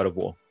 he's the god of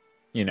war,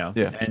 Yeah.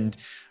 and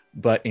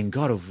but in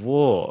God of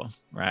War,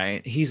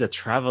 right, he's a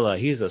traveler,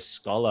 he's a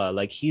scholar,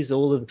 like he's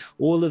all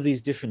of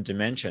these different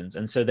dimensions.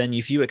 And so then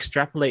if you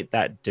extrapolate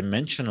that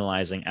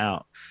dimensionalizing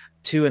out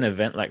to an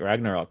event like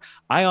Ragnarok,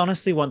 I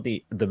honestly want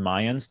the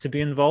Mayans to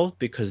be involved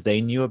because they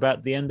knew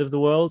about the end of the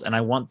world, and I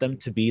want them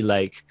to be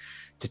like,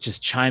 to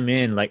just chime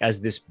in like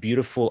as this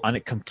beautiful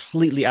and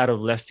completely out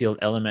of left field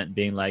element,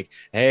 being like,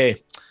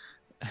 hey,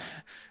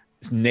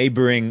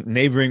 neighboring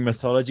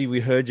mythology, we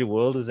heard your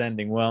world is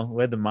ending. Well,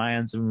 we're the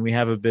Mayans and we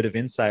have a bit of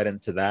insight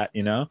into that.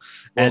 And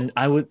Well,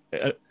 I would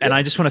and yeah.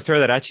 I just want to throw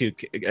that at you,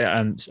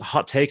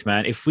 hot take,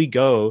 man. If we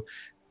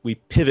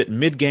pivot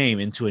mid-game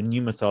into a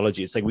new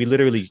mythology, it's like we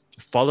literally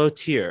follow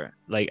Tyr,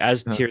 like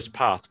as Uh, Tyr's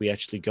path, we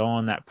actually go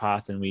on that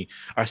path and we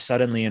are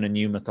suddenly in a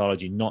new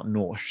mythology, not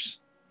Norse.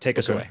 Take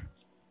us okay. away.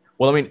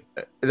 Well, I mean,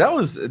 that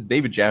was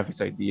David Jaffe's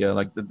idea,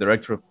 like the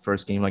director of the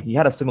first game. Like he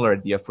had a similar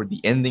idea for the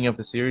ending of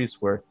the series,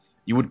 where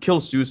you would kill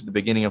Zeus at the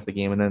beginning of the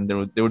game, and then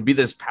there would be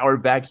this power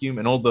vacuum,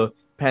 and all the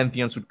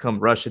pantheons would come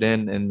rush it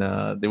in, and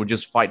they would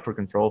just fight for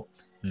control.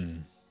 Hmm.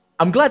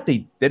 I'm glad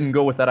they didn't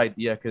go with that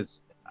idea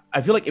because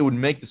I feel like it would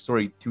make the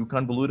story too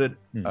convoluted.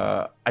 Hmm.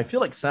 I feel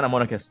like Santa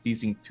Monica is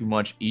teasing too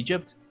much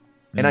Egypt,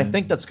 and I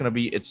think Hmm. that's gonna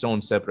be its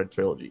own separate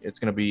trilogy. It's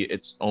gonna be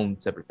its own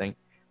separate thing.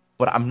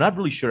 But I'm not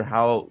really sure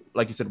how,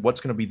 like you said,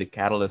 what's gonna be the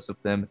catalyst of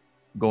them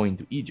going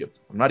to Egypt.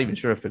 I'm not even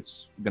sure if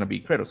it's gonna be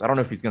Kratos. I don't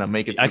know if he's gonna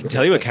make it I through can the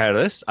tell whole you a thing.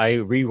 catalyst. I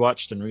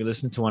rewatched and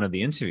re-listened to one of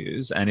the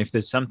interviews, and if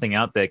there's something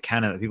out there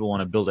canon that people want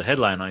to build a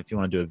headline on, if you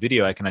want to do a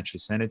video, I can actually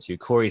send it to you.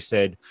 Corey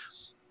said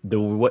the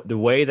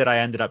way that I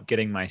ended up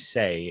getting my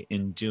say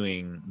in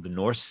doing the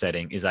Norse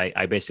setting is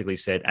I basically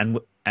said, and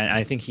and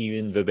I think he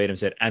even verbatim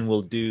said, "And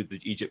we'll do the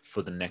Egypt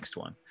for the next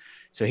one."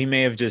 So he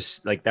may have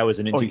just like that was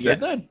an Oh, interview. he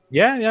said that?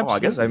 Yeah, Oh, I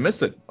guess absolutely. I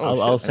missed it.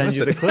 Oh, I'll shit. I send missed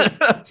you the it. clip.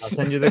 I'll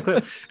send you the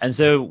clip. And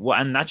so,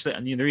 and naturally,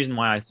 and the reason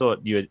why I thought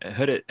you had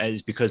heard it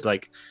is because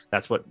like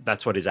that's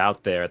what is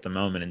out there at the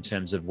moment in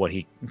terms of what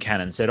he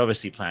can and said.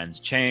 Obviously, plans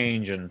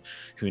change, and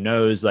who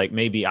knows? Like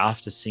maybe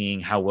after seeing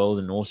how well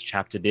the Norse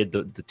chapter did,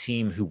 the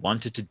team who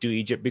wanted to do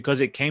Egypt, because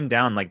it came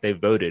down like they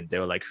voted. They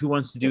were like, who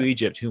wants to do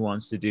Egypt? Who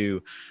wants to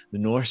do the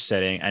Norse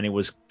setting? And it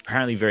was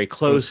apparently very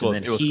close. And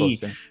then It was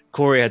close, yeah.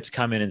 Corey had to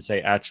come in and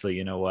say, actually,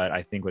 you know what?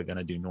 I think we're going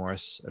to do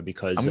Norse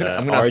because I'm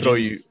gonna Origins, throw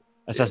you.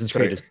 Assassin's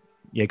Creed is.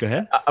 Yeah, go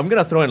ahead. I'm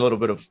gonna throw in a little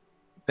bit of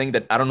thing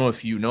that I don't know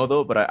if you know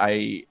though, but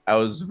I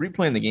was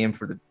replaying the game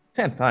for the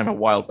 10th time a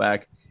while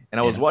back,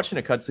 and I was watching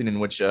a cutscene in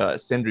which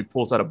Sindri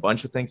pulls out a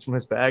bunch of things from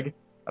his bag.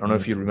 I don't know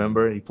if you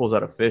remember. He pulls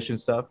out a fish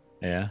and stuff.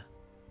 Yeah.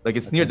 Like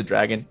it's near the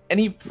dragon, and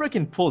he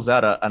freaking pulls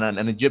out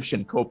an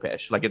Egyptian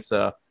kopesh, like it's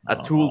a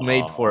tool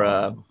made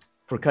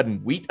for cutting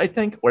wheat, I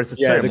think, or it's a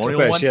ceremonial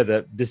the kopesh, one. Yeah,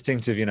 the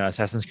distinctive,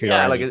 Assassin's Creed.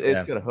 Yeah, like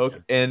it's got a hook,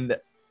 and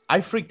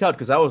I freaked out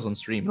because I was on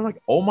stream. I'm like,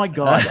 oh my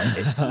god,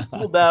 it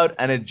pulled out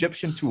an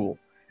Egyptian tool.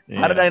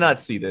 How did I not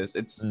see this?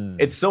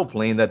 It's so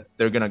plain that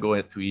they're gonna go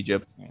into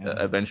Egypt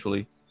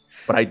eventually.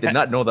 But I did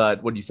not know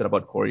that what you said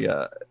about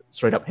Korea,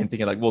 straight up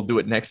hinting at like we'll do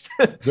it next.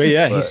 But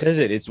yeah, he says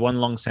it. It's one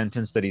long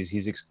sentence that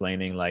he's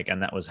explaining like,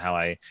 and that was how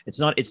it's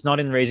not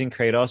in Raising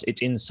Kratos.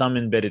 It's in some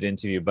embedded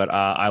interview, but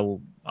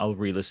I'll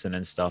re-listen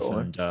and stuff,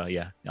 and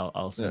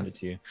I'll send it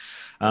to you.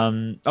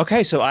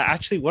 Okay, so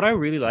what I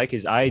really like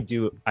is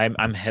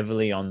I'm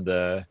heavily on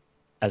the.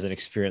 As an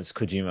experienced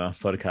Kojima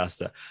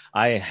podcaster,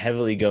 I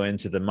heavily go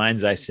into the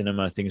mind's eye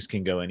cinema. Things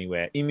can go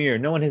anywhere. Ymir,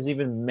 no one has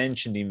even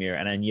mentioned Ymir,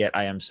 and yet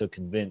I am so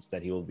convinced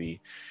that he will be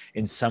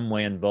in some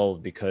way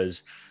involved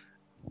because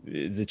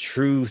the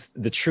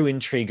true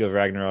intrigue of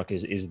Ragnarok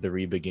is the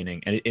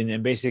re-beginning,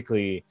 and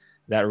basically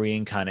that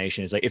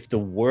reincarnation is like if the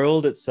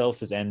world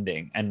itself is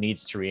ending and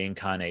needs to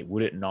reincarnate,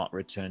 would it not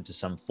return to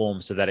some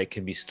form so that it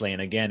can be slain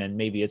again? And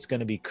maybe it's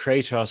going to be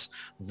Kratos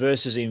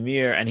versus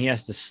Ymir, and he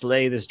has to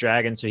slay this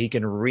dragon so he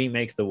can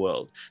remake the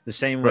world the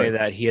same way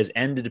that he has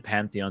ended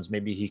pantheons.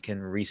 Maybe he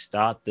can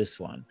restart this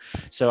one.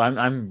 So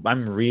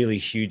I'm really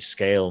huge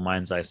scale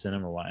mind's eye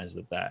cinema wise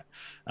with that.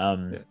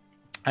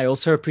 I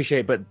also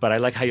appreciate, but I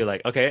like how you're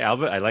like, okay,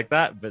 Albert, I like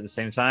that, but at the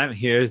same time,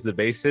 here's the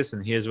basis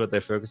and here's what they're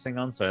focusing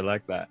on. So I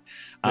like that.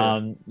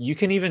 You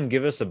can even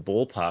give us a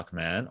ballpark,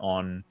 man,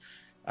 on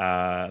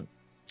a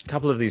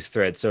couple of these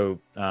threads. So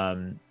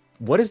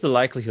what is the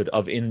likelihood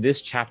of in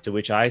this chapter,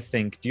 which I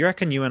think, do you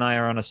reckon you and I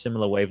are on a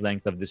similar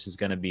wavelength of this is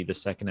going to be the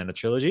second in a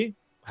trilogy?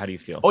 How do you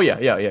feel? Oh, yeah.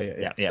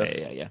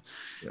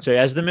 So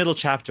as the middle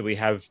chapter, we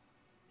have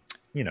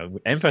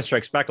Empire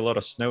Strikes Back, a lot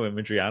of snow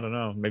imagery. I don't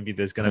know. Maybe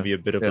there's going to be a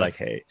bit of like,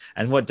 hey,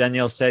 and what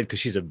Danielle said, because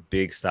she's a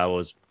big Star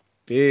Wars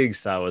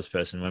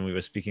person when we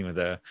were speaking with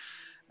her.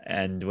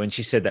 And when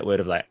she said that word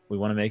of like, we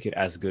want to make it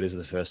as good as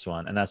the first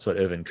one. And that's what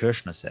Irvin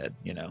Kershner said,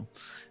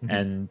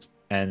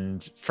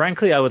 and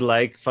frankly, I would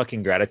like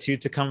fucking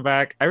Gratitude to come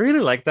back. I really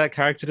liked that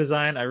character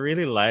design. I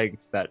really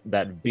liked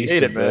that beast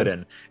of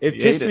burden. It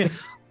pissed me.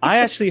 I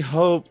actually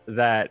hope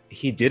that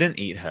he didn't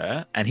eat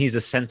her and he's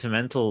a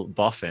sentimental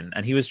boffin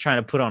and he was trying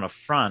to put on a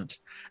front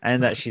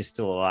and that she's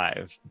still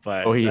alive.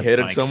 But he hid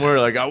it somewhere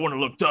like, I want to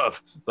look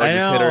tough. So I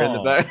just hit her in the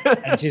back.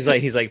 And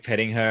he's like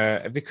petting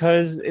her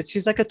because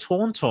she's like a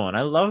tauntaun.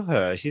 I love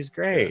her. She's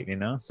great,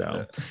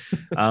 so.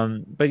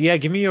 But yeah,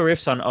 give me your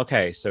riffs on,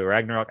 okay, so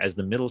Ragnarok as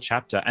the middle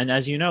chapter. And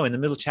as you know, in the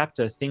middle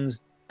chapter,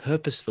 things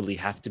purposefully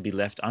have to be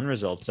left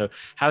unresolved. So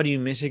how do you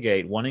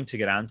mitigate wanting to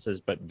get answers,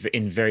 but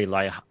in very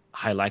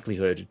high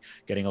likelihood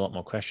getting a lot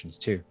more questions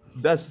too?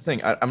 That's the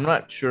thing. I'm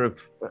not sure if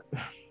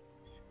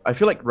I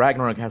feel like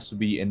Ragnarok has to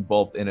be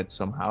involved in it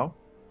somehow,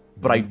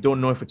 but I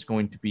don't know if it's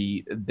going to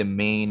be the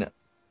main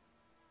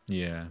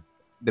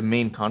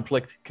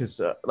conflict because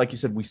like you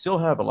said, we still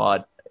have a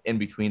lot in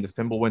between the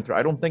Fimbulwinter.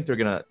 I don't think they're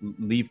gonna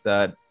leave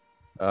that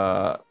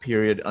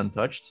period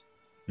untouched.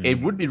 It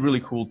would be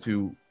really cool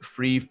to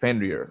free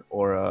Fenrir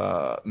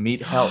or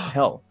meet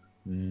Hel,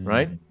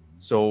 right?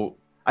 So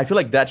I feel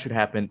like that should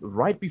happen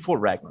right before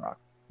Ragnarok.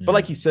 But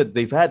like you said,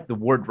 they've had the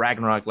word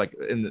Ragnarok like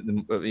in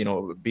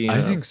the being.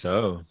 I think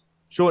so.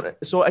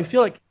 So I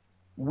feel like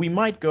we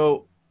might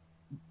go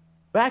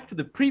back to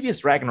the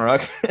previous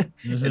Ragnarok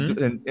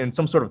in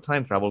some sort of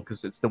time travel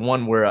because it's the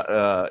one where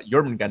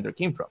Jormungandr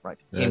came from, right?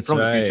 Came from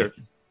the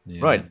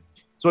future, right?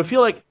 So I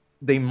feel like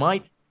they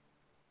might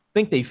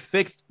think they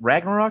fixed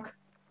Ragnarok,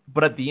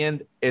 but at the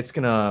end it's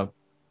gonna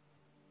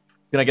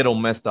get all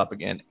messed up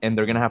again, and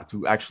they're gonna have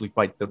to actually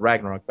fight the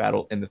Ragnarok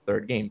battle in the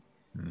third game.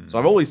 So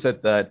I've always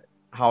said that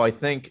how I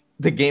think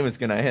the game is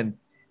gonna end,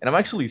 and I'm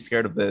actually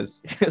scared of this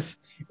because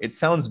it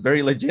sounds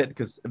very legit.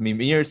 Because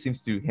Mimir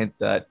seems to hint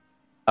that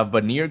a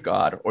Vanir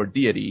god or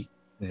deity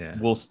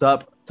will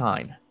stop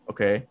time.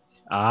 Okay,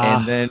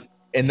 and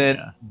then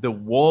the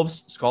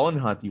wolves Skull and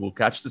Hati will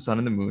catch the sun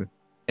and the moon,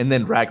 and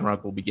then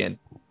Ragnarok will begin.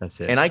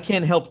 That's it. And I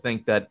can't help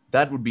think that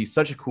would be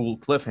such a cool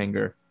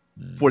cliffhanger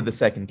for the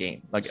second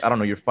game. Like, I don't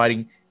know, you're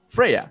fighting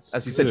Freya, That's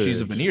as you said,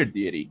 she's a good. Vanir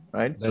deity,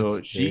 right? That's So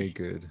very she,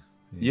 good.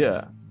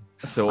 Yeah.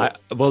 yeah. So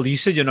Well, you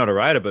said you're not a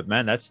writer, but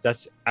man,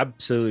 that's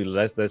absolutely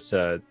that's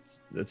a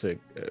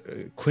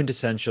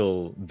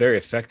quintessential, very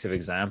effective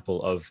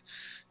example of,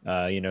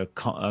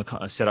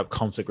 set up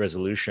conflict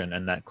resolution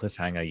and that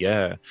cliffhanger.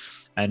 Yeah,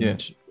 yeah,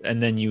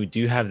 and then you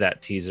do have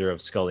that teaser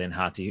of Scully and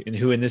Hati, and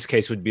who in this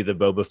case would be the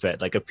Boba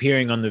Fett, like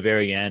appearing on the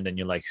very end, and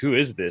you're like, who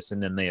is this?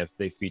 And then they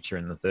feature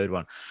in the third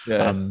one,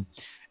 yeah. um,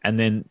 and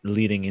then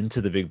leading into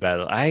the big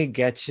battle. I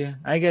get you.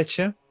 I get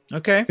you.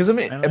 Okay, Because I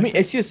like it.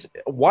 it's just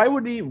why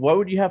would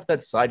you have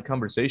that side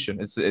conversation?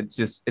 It's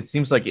just it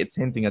seems like it's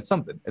hinting at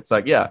something. It's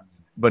like yeah,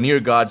 Vanir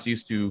gods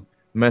used to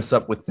mess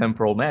up with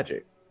temporal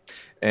magic,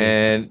 They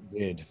and fucking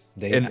did.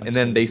 They and then they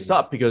absolutely did.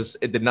 stopped because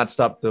it did not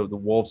stop the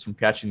wolves from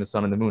catching the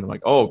sun and the moon. I'm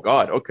like, oh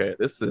god, okay,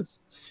 this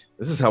is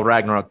how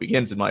Ragnarok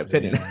begins, in my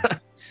opinion. Yeah,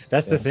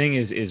 that's the Yeah. thing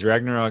is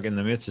Ragnarok in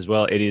the myths as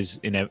well. It is,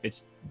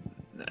 it's,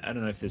 I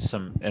don't know if there's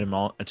some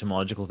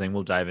etymological thing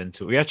we'll dive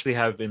into. We actually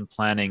have been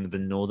planning the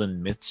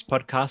Northern Myths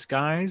podcast,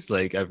 guys.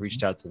 Like I've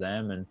reached out to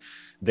them, and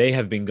they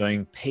have been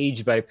going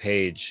page by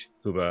page,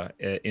 Kuba,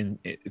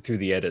 through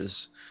the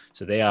Eddas.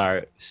 So they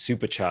are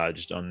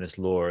supercharged on this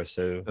lore.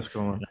 So That's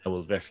cool. I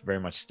will very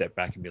much step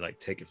back and be like,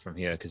 take it from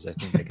here, because I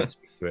think they can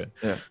speak to it.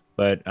 Yeah.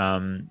 But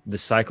the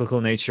cyclical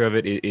nature of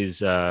it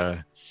is,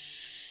 yeah.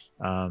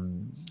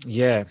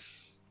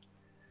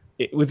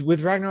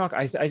 With Ragnarok,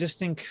 I just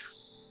think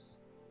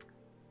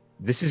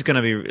this is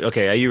gonna be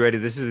okay. Are you ready?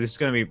 This is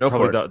gonna be Go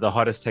probably for it. the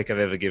hottest take I've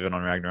ever given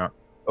on Ragnarok.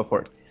 Go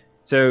for it.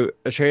 So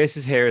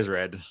Atreus's hair is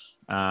red.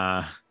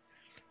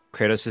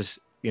 Kratos is,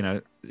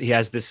 he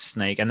has this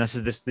snake, and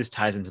this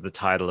ties into the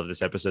title of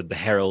this episode, the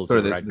Heralds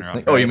Sorry, of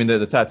Ragnarok. oh, you Right? mean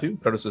the tattoo?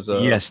 Kratos is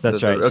Yes,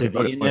 that's right. So okay, the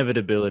okay, fine.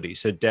 inevitability.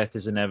 So death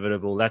is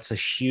inevitable. That's a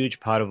huge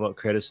part of what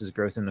Kratos'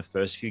 growth in the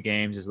first few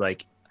games is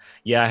like.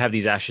 Yeah, I have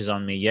these ashes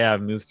on me. Yeah,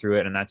 I've moved through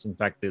it, and that's in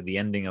fact the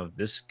ending of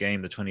this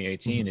game, the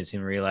 2018, is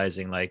him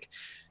realizing like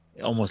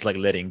almost like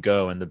letting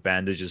go, and the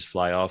bandages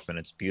fly off, and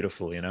it's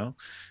beautiful, Yeah.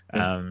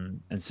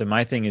 And so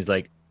my thing is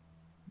like,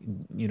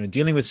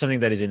 dealing with something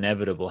that is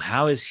inevitable.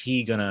 How is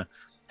he gonna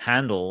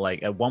handle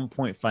like at one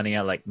point finding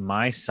out like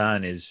my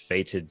son is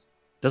fated?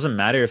 Doesn't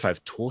matter if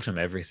I've taught him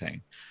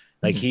everything.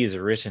 Like he is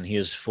written, he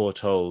is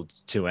foretold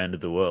to end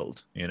the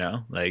world,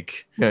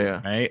 like Yeah,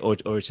 yeah. right,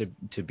 or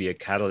to be a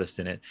catalyst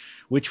in it,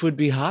 which would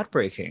be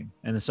heartbreaking.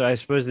 And so I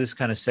suppose this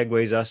kind of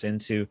segues us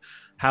into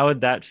how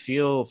would that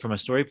feel from a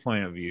story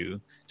point of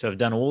view to have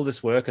done all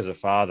this work as a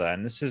father.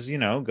 And this is,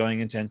 going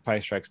into Empire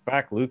Strikes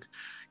Back. Luke,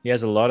 he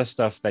has a lot of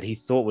stuff that he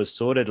thought was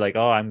sorted, like,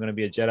 oh, I'm going to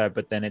be a Jedi,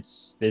 but then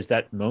there's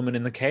that moment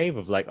in the cave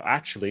of like,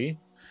 actually,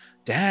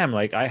 damn,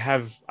 like I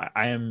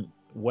am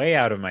way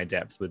out of my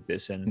depth with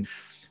this. And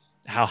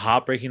how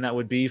heartbreaking that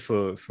would be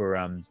for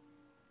Kratos.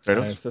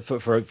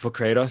 for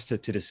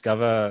Kratos to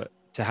discover,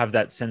 to have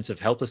that sense of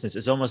helplessness.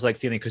 It's almost like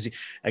feeling, because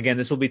again,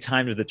 this will be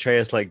timed with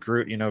Atreus like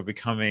Groot,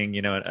 becoming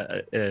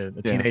a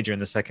teenager in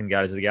the second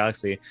Guardians of the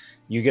Galaxy.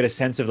 You get a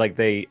sense of like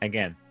they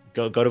again.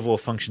 God of War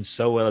functions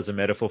so well as a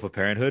metaphor for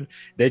parenthood.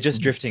 They're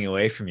just drifting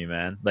away from you,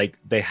 man. Like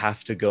they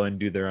have to go and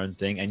do their own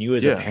thing. And you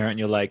as a parent,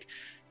 you're like,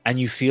 and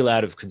you feel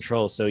out of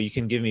control. So you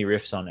can give me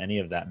riffs on any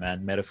of that,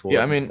 man. Metaphors. Yeah,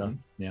 I and mean, stuff.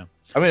 Yeah.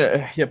 I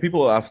mean, yeah.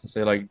 People often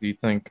say like, do you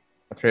think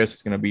Atreus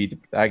is going to be the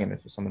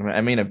protagonist or something?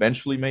 I mean,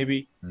 eventually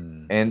maybe.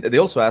 And they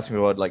also asked me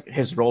about like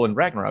his role in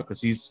Ragnarok,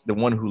 because he's the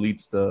one who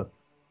leads the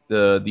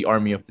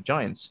army of the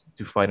giants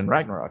to fight in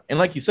Ragnarok. And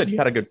like you said, you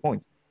had a good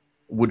point.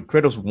 Would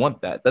Kratos want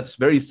that? That's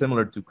very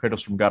similar to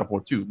Kratos from God of War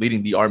 2,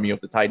 leading the army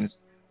of the Titans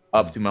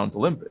up to Mount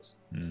Olympus.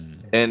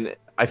 And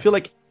I feel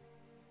like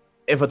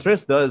if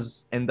Atreus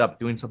does end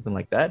up doing something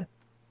like that,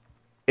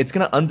 it's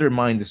gonna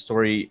undermine the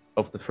story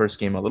of the first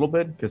game a little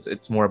bit, because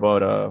it's more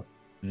about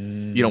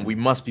we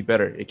must be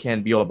better. It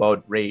can't be all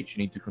about rage.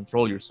 You need to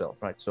control yourself,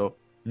 right? So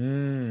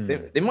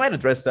they might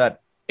address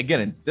that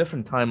again in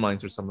different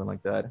timelines or something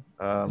like that.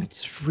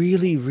 It's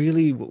really,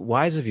 really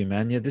wise of you,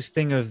 man. Yeah, this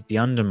thing of the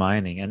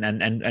undermining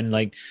and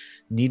like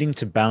needing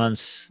to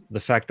balance the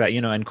fact that,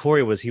 and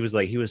Corey was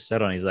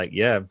set on. He's like,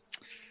 yeah,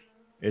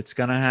 it's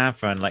gonna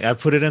happen. Like I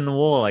put it in the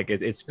wall. Like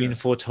it's been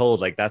foretold.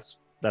 Like that's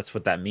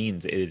what that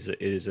means. It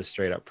is a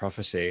straight up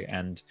prophecy.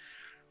 And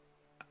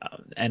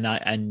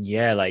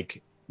yeah,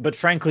 like. But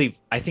frankly,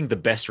 I think the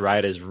best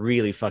writers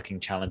really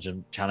fucking challenge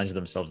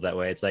themselves that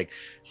way. It's like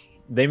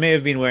they may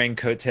have been wearing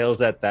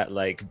coattails at that,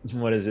 like,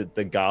 what is it,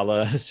 the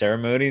gala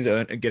ceremonies,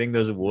 getting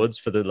those awards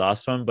for the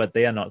last one, but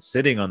they are not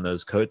sitting on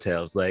those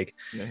coattails. Like,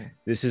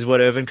 this is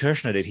what Irvin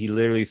Kershner did. He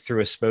literally threw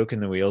a spoke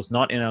in the wheels,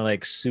 not in a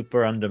like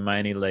super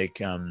undermining,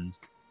 like,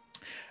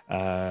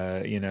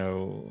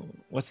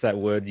 what's that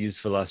word used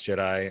for Last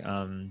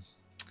Jedi?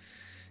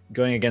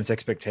 Going against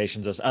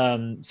expectations, or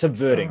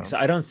subverting. So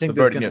I don't think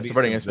there's going to be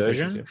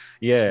subversion.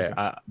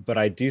 But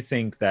I do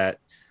think that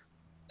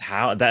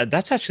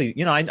that's actually,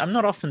 I'm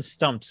not often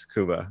stumped,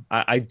 Kuba.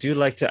 I do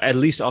like to at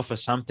least offer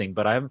something,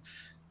 but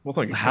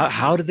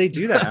how do they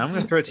do that? I'm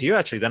going to throw it to you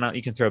actually, then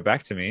you can throw it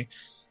back to me.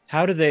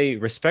 How do they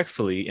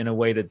respectfully, in a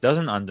way that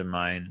doesn't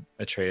undermine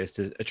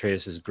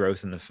Atreus's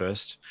growth in the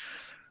first,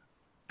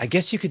 I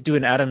guess you could do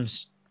an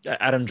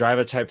Adam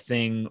Driver type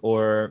thing,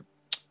 or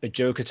a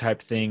Joker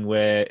type thing,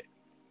 where,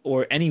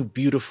 or any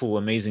beautiful,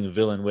 amazing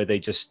villain where they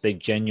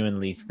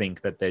genuinely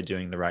think that they're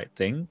doing the right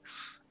thing.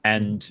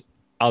 And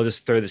I'll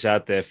just throw this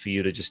out there for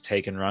you to just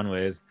take and run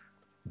with.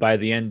 By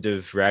the end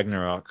of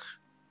Ragnarok,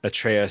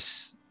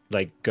 Atreus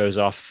like goes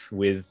off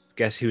with,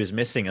 guess who is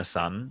missing a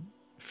son?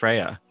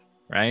 Freya,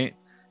 right?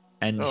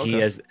 And he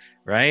has,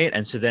 right?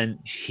 And so then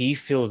he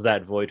fills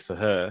that void for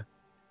her,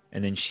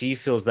 and then she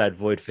fills that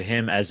void for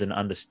him as an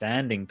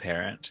understanding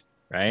parent,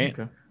 right?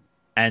 Okay.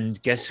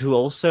 And guess who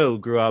also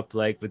grew up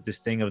like with this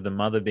thing of the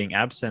mother being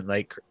absent,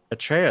 like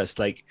Atreus.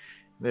 Like,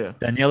 yeah,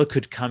 Daniela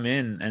could come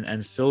in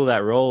and fill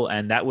that role,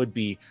 and that would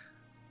be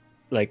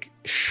like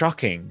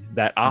shocking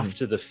that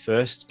after the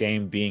first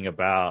game being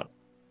about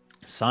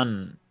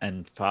son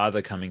and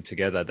father coming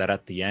together, that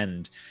at the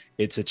end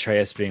it's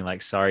Atreus being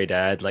like, sorry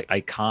dad, like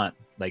I can't,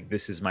 like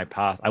this is my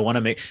path, I want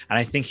to make, and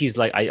I think he's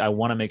like, I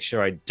want to make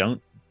sure I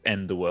don't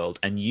end the world,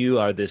 and you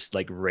are this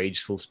like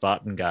rageful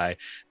Spartan guy,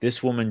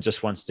 this woman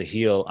just wants to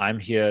heal, I'm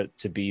here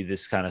to be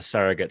this kind of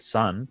surrogate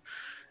son.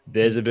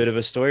 There's a bit of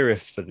a story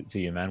riff for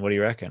you, man. What do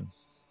you reckon?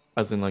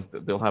 As in, like,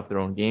 they'll have their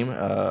own game.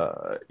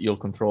 You'll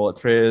control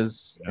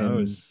Atreus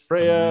and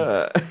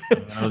Freya.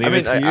 I'll leave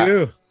it to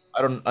you.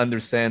 I don't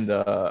understand.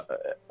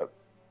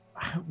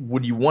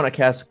 Would you want to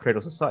cast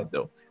Kratos aside,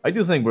 though? I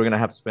do think we're gonna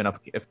have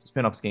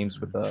spin-off games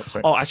with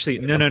Oh, actually,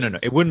 no.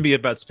 It wouldn't be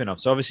about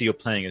spin-offs. So obviously, you're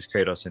playing as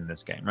Kratos in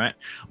this game, right?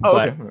 Oh,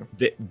 but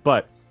okay.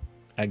 But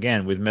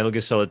again, with Metal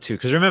Gear Solid 2,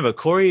 because remember,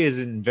 Corey is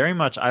in very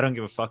much I don't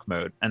give a fuck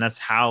mode, and that's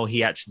how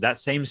he actually, that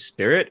same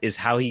spirit is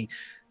how he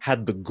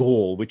had the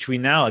goal, which we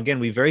now, again,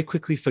 we very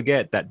quickly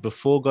forget that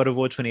before God of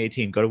War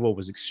 2018, God of War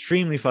was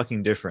extremely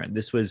fucking different.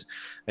 This was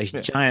a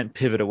giant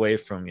pivot away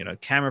from,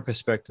 camera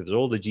perspectives.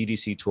 All the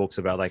GDC talks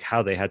about like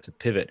how they had to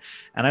pivot.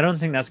 And I don't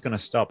think that's going to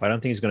stop. I don't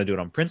think he's going to do it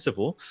on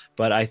principle,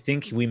 but I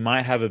think we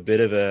might have a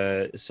bit of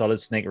a Solid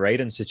Snake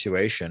Raiden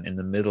situation in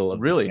the middle of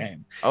this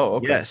game. Oh,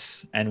 okay.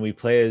 Yes. And we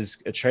play as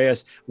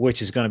Atreus,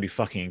 which is going to be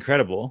fucking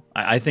incredible.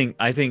 I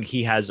think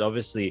he has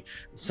obviously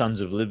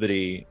Sons of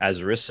Liberty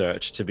as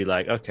research to be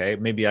like, okay,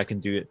 maybe I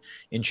can do it,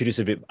 introduce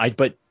a bit.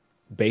 But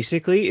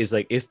basically is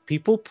like, if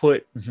people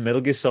put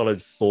Metal Gear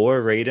Solid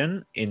 4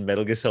 Raiden in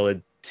Metal Gear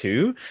Solid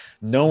 2,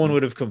 no one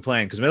would have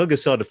complained, because Metal Gear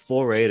Solid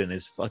 4 Raiden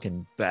is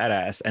fucking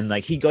badass, and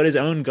like he got his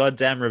own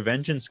goddamn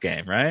revengeance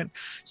game, right?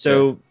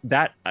 So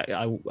that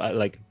I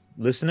like,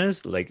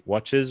 listeners, like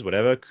watchers,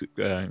 whatever,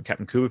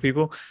 Captain Kuba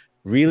people,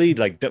 really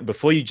like,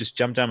 before you just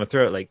jump down my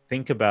throat, like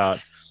think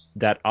about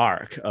that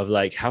arc of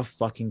like how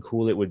fucking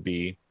cool it would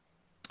be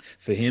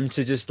for him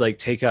to just like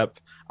take up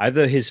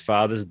either his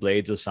father's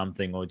blades or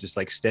something, or just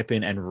like step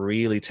in and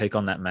really take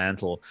on that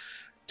mantle,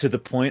 to the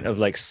point of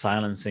like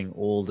silencing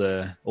all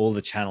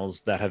the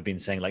channels that have been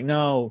saying like,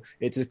 no,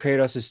 it's a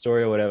Kratos'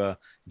 story or whatever.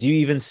 Do you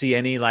even see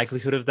any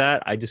likelihood of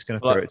that? I'm just gonna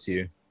throw it to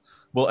you.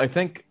 Well, I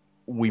think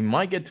we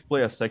might get to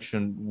play a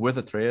section with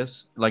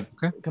Atreus, like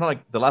kind of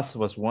like The Last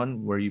of Us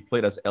 1, where you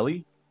played as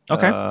Ellie.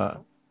 Like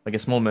a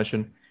small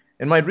mission.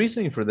 And my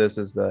reasoning for this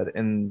is that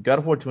in God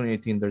of War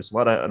 2018, there's a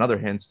lot of another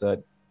hints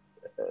that,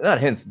 not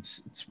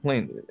hints, it's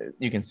plain,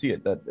 you can see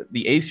it, that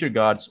the Aesir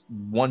gods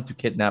want to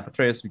kidnap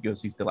Atreus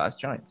because he's the last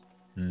giant,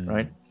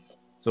 right?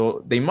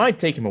 So they might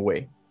take him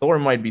away. Thor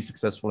might be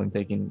successful in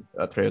taking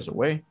Atreus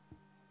away.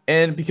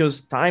 And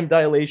because time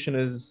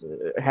dilation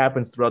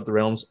happens throughout the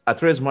realms,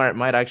 Atreus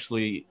might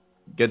actually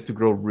get to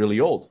grow really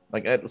old,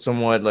 like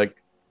somewhat like,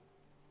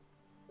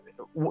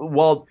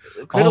 well,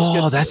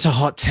 that's a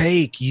hot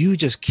take. You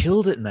just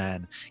killed it,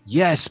 man.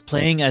 Yes,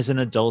 playing as an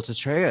adult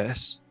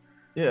Atreus.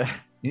 Yeah.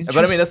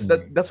 But I mean,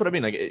 that's what I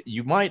mean. Like,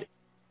 you might,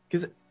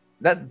 because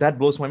that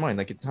blows my mind.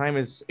 Like, time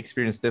is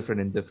experienced different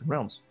in different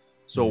realms.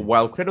 So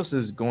while Kratos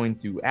is going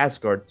to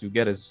Asgard to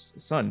get his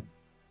son,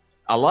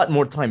 a lot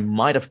more time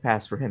might have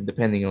passed for him,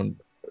 depending on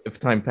if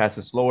time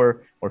passes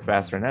slower or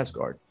faster in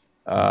Asgard.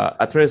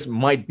 Atreus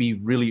might be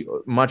really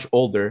much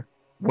older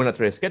when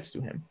Atreus gets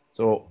to him.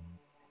 So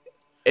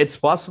it's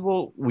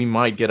possible we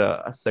might get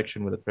a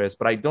section with Atreus,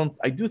 but I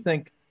do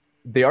think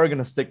they are going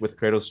to stick with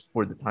Kratos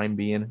for the time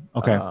being.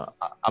 Okay.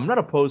 I'm not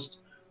opposed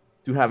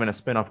to having a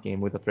spin-off game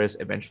with Atreus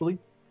eventually,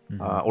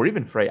 or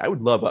even Frey. I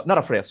would love not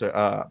a Frey, sorry,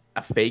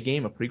 a Faye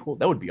game, a prequel.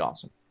 That would be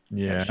awesome.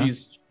 Yeah, she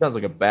sounds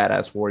like a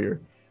badass warrior.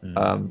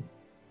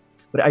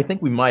 But I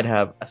think we might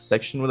have a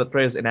section with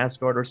Atreus in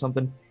Asgard or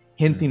something,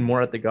 hinting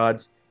more at the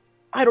gods.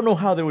 I don't know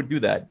how they would do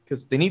that,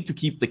 because they need to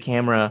keep the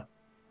camera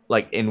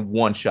like in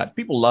one shot.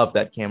 People love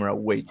that camera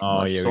way too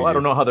much. So I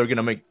don't know how they're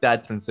gonna make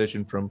that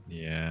transition from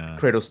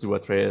Kratos to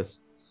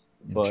Atreus.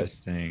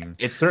 Interesting.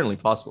 But it's certainly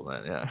possible,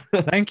 man.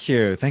 Yeah. Thank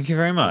you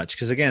very much.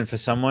 Because again, for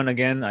someone,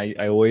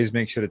 I always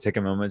make sure to take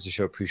a moment to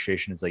show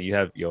appreciation. It's like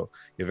you're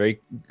very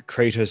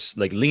Kratos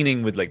like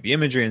leaning with like the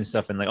imagery and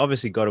stuff, and like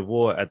obviously God of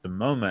War at the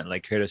moment,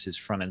 like Kratos is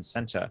front and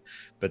center.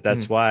 But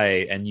that's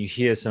why, and you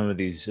hear some of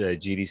these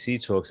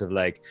GDC talks of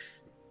like,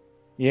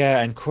 Yeah,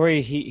 and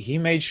Corey, he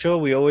made sure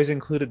we always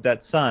included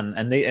that son,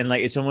 and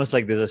like it's almost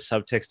like there's a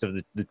subtext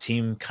of the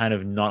team kind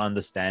of not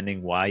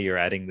understanding why you're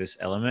adding this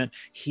element.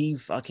 He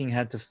fucking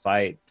had to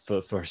fight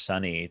for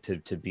Sonny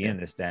to be Yeah. in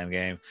this damn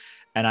game,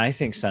 and I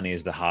think Sonny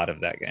is the heart of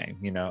that game.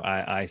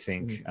 I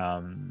think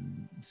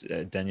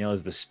Mhm. Danielle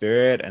is the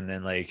spirit, and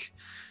then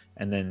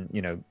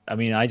I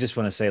mean, I just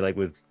want to say like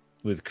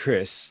with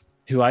Chris,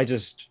 who I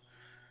just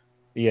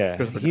yeah,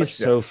 Christopher he's Judge,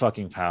 yeah. so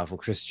fucking powerful,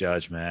 Chris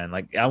Judge, man.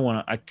 Like,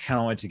 I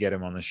can't wait to get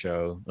him on the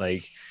show.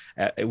 Like,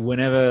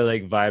 whenever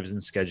like vibes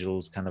and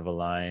schedules kind of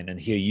align, and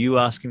hear you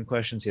ask him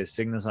questions, hear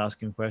Cygnus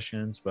ask him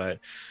questions. But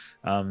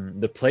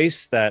the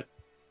place that,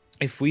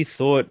 if we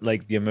thought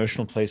like the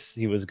emotional place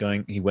he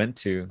went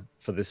to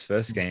for this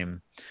first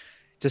game,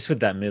 just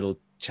with that middle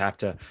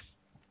chapter,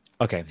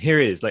 okay, here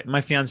it is. Like my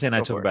fiance and I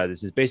Go talk for it. about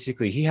this, is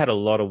basically he had a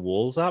lot of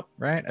walls up,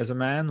 right, as a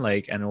man,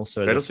 like, and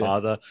also as a Kratos, yeah.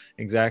 father.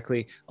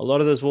 Exactly, a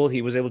lot of those walls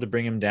he was able to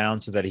bring him down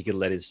so that he could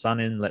let his son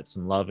in, let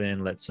some love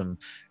in, let some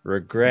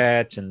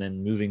regret, and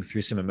then moving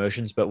through some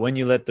emotions. But when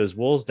you let those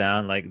walls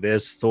down, like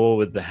there's Thor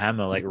with the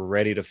hammer, like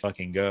ready to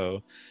fucking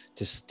go.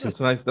 To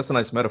That's a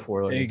nice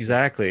metaphor. Like it's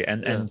exactly,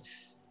 and yeah.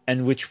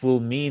 and which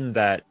will mean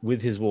that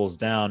with his walls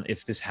down,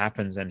 if this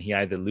happens and he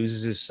either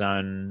loses his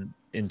son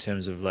in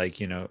terms of like,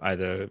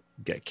 either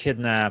get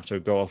kidnapped or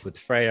go off with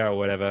Freya or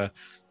whatever,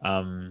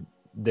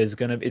 it's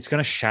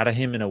gonna shatter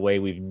him in a way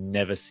we've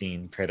never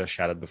seen Kratos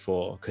shattered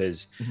before,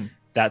 because Mhm.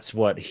 that's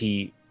what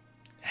he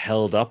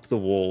held up the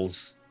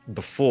walls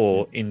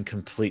before in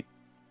complete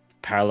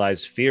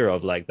paralyzed fear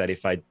of, like, that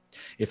if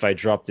I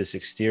drop this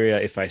exterior,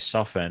 if I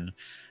soften,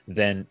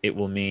 then it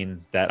will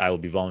mean that I will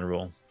be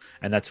vulnerable.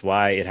 And that's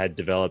why it had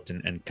developed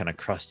and kind of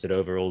crusted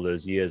over all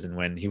those years. And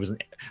when he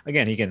wasn't,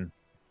 again, he can,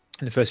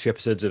 in the first few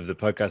episodes of the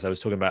podcast, I was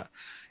talking about,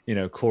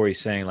 Corey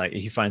saying like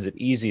he finds it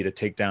easy to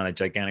take down a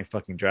gigantic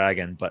fucking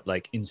dragon, but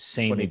like When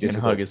insanely he can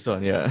hug difficult his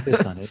son, yeah.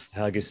 to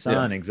hug his Yeah.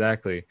 son.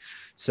 Exactly.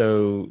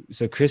 So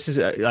Chris is,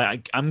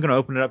 I'm going to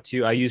open it up to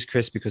you. I use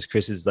Chris because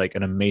Chris is like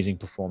an amazing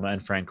performer,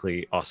 and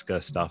frankly, Oscar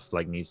stuff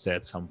like needs to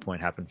at some point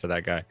happen for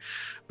that guy.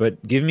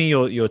 But give me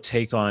your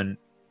take on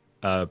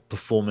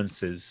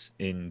performances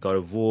in God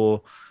of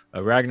War,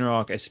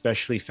 Ragnarok,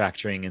 especially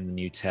factoring in the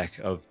new tech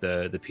of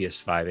the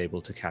PS5,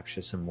 able to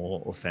capture some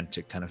more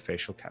authentic kind of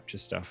facial capture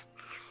stuff.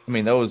 I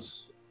mean, that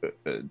was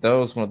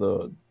one of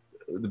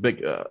the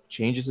big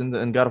changes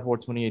in God of War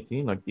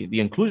 2018, like the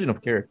inclusion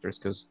of characters.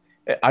 Because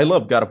I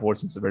love God of War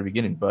since the very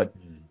beginning, but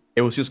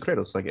it was just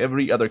Kratos. Like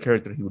every other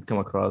character he would come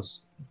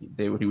across,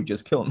 he would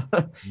just kill him.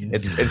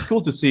 It's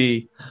cool to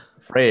see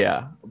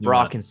Freya,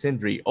 Brock, and Nuance.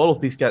 Sindri, all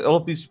of these guys, all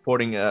of these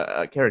supporting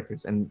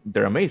characters, and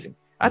they're amazing.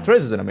 Mm.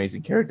 Atreus is an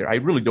amazing character. I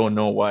really don't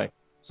know why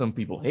some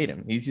people hate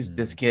him. He's just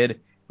this Mm. kid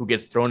who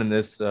gets thrown in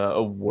this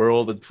a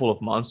world full of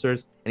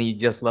monsters, and he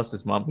just lost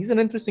his mom. He's an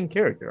interesting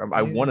character.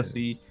 I want to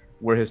see Yes.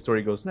 where his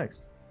story goes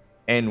next.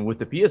 And with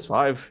the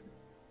PS5,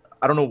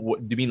 I don't know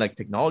what do you mean, like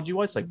technology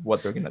wise, like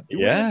what they're gonna do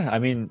with it. Yeah, I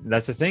mean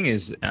that's the thing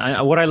is,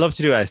 what I love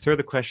to do, I throw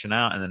the question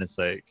out, and then it's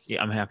like,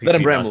 yeah, I'm happy Let for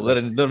him you to ask ramble. Let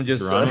questions. him let him Just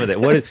just. run with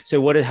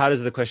it. How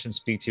does the question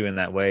speak to you in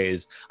that way?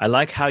 Is I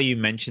like how you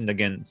mentioned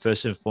again,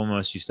 first and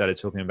foremost, you started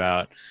talking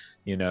about,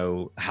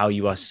 how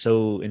you are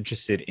so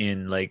interested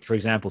in, like, for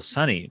example,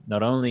 Sonny.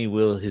 Not only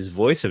will his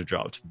voice have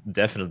dropped,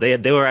 definitely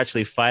they were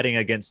actually fighting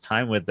against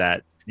time with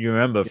that. You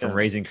remember from Yeah,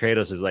 Raising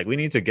Kratos, is like, we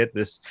need to get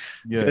this,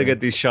 we gotta yeah. get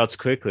these shots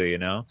quickly.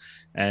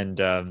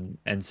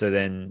 And so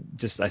then,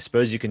 just, I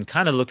suppose you can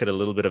kind of look at a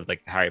little bit of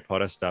like Harry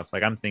Potter stuff.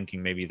 Like I'm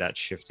thinking maybe that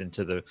shift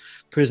into the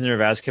Prisoner of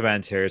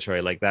Azkaban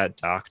territory, like that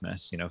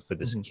darkness, for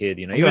this Mhm. kid,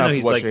 I'm gonna even though have to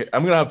he's watch like, it.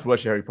 I'm gonna have to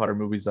watch Harry Potter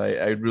movies. I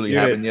really do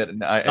it. haven't yet,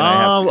 and I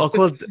have Oh, to.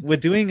 well, we're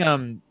doing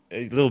a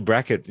little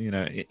bracket,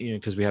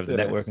 because we have the Yeah.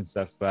 network and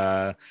stuff.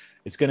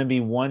 It's going to be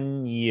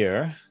 1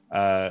 year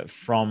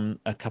from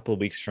a couple of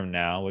weeks from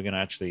now. We're going to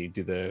actually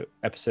do the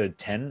episode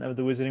 10 of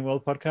the Wizarding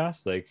World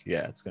podcast. Like,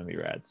 yeah, it's going to be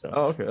rad. So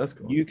Oh, okay, that's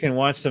cool. you can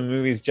watch some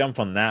movies, jump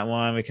on that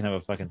one. We can have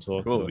a fucking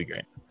talk. It'll Cool. be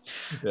great.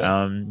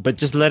 Yeah. But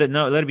just let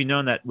it be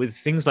known that with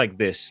things like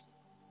this,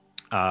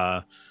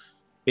 uh,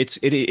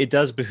 it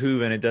does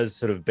behoove and it does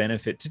sort of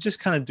benefit to just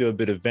kind of do a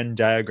bit of Venn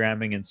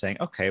diagramming and saying,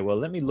 okay, well,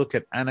 let me look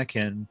at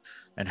Anakin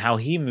and how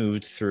he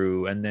moved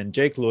through, and then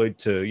Jake Lloyd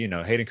to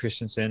Hayden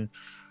Christensen.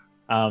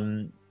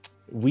 Um,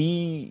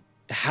 we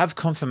have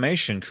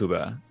confirmation,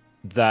 Kuba,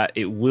 that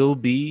it will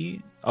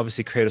be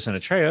obviously Kratos and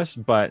Atreus,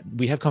 but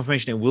we have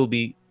confirmation it will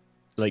be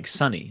like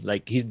Sunny.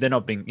 Like he's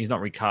not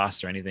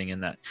recast or anything in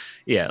that.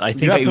 Yeah, I You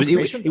think have it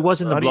confirmation?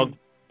 was in the How do blog. you?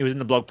 It was in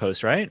the blog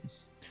post, right?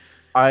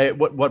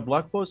 What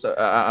blog post? Yeah,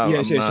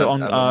 I'm so not.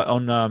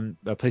 on I don't.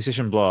 a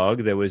PlayStation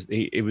blog, there was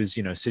it was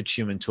Sid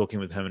Schumann talking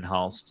with Herman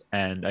Halst,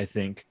 and I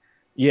think,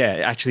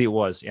 yeah, actually it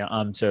was, yeah.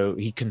 So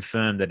he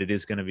confirmed that it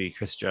is going to be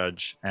Chris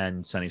Judge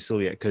and Sonny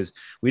Suliet, because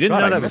we didn't God,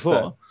 know I that missed that.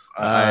 before.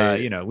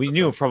 I We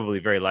knew okay. probably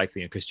very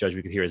likely Chris Judge,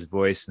 we could hear his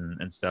voice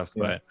and stuff,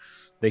 Yeah. but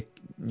they,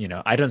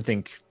 I don't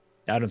think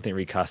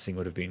recasting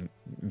would have been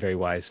very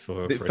wise The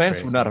for fans would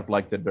Atreus. not have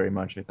liked it very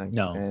much, I think.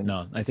 No, And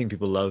no, I think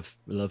people love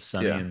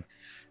Sonny, yeah, and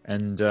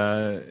And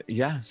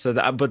yeah, so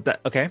that, but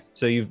that, okay,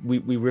 so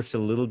we riffed a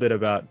little bit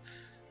about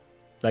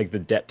like the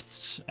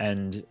depths,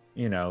 and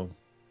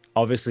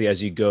obviously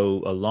as you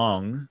go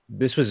along,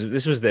 this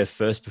was their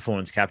first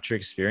performance capture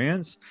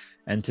experience,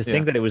 and to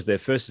think that it was their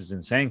first is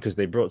insane, because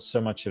they brought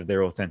so much of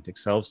their authentic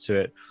selves to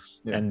it.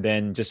 And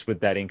then just with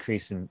that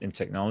increase in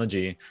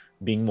technology,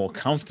 being more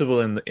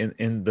comfortable in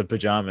the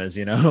pajamas,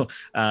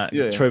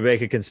 Troy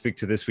Baker can speak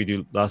to this. We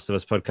do Last of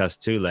Us podcast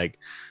too, like,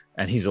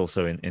 and he's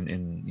also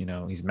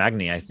in he's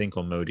Magni, I think,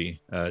 or Modi.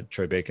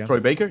 Troy Baker,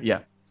 yeah.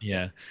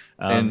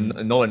 And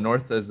Nolan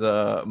North as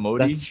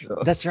Modi.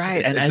 That's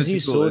right. And as you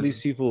saw these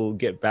people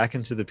get back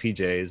into the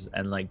PJs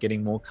and like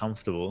getting more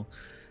comfortable,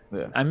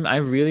 I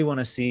really want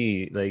to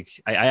see, like,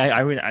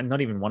 I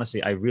not even want to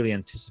see, I really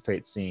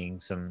anticipate seeing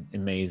some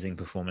amazing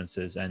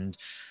performances. And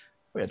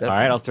all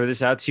right, I'll throw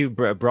this out to you,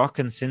 Brock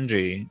and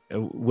Sindri.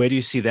 Where do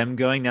you see them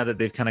going now that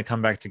they've kind of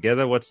come back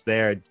together? What's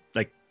their,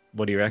 like,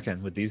 what do you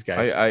reckon with these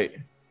guys?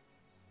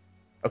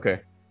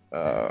 Okay.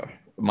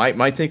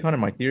 My take on it,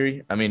 my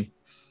theory. I mean,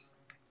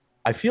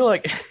 I feel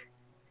like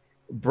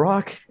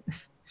Brock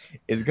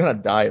is gonna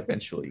die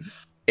eventually,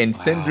 and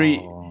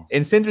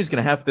Sindri's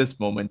gonna have this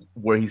moment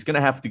where he's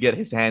gonna have to get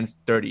his hands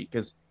dirty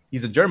because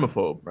he's a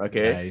germaphobe.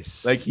 Okay,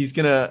 nice. Like, he's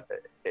gonna,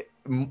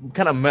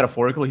 kind of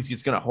metaphorical, he's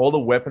just gonna hold a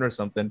weapon or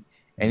something,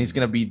 and he's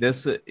gonna be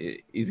this.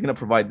 He's gonna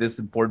provide this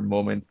important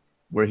moment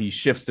where he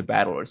shifts to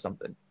battle or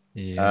something.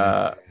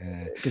 Yeah,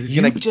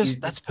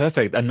 that's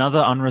perfect.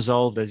 Another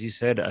unresolved, as you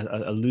said,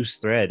 a loose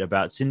thread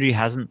about Sindri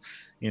hasn't.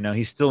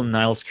 He's still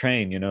Niles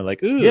Crane.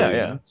 Like,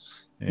 ooh,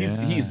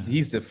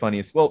 He's the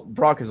funniest. Well,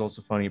 Brock is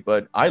also funny,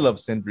 but I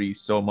love Sindri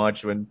so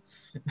much. When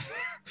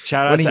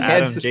shout out to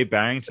Adam J.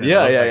 Barrington.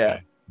 Yeah.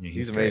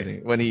 He's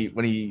amazing. When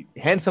he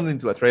hands something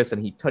to Atreus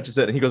and he touches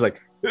it and he goes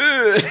like,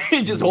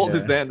 he just holds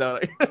his hand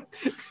out.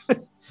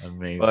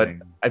 Amazing. But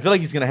I feel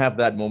like he's gonna have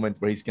that moment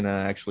where he's gonna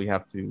actually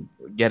have to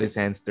get his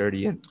hands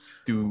dirty and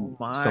do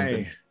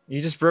something.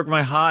 You just broke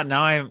my heart.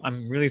 Now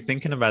I'm really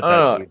thinking about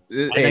that.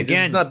 And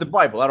again, it's not the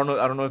Bible. I don't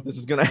know if this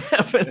is gonna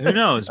happen. Who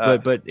knows?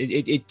 But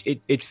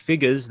it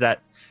figures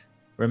that.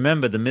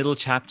 Remember, the middle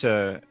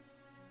chapter,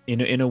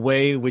 in a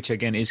way which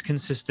again is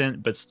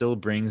consistent, but still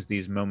brings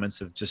these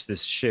moments of just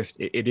this shift.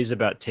 It is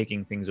about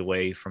taking things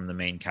away from the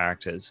main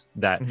characters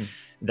that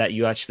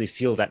you actually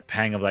feel that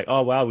pang of like,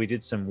 oh wow, we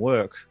did some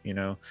work,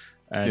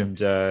 and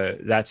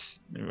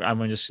that's,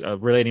 I'm just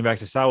relating back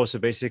to Star Wars. So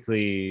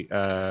basically,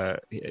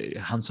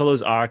 Han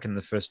Solo's arc in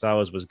the first Star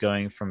Wars was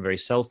going from very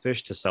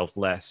selfish to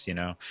selfless,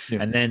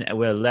 and then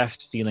we're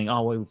left feeling,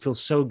 oh, we feel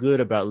so good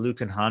about Luke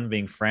and Han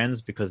being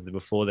friends because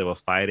before they were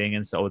fighting,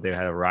 and so they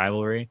had a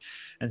rivalry.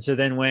 And so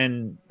then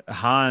when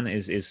Han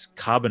is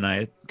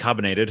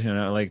carbonated,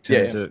 like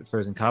turned to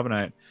frozen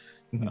carbonite,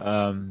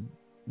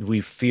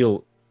 we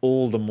feel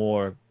all the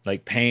more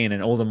like pain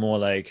and all the more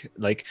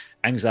like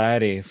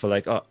anxiety for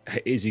like, oh,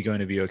 is he going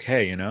to be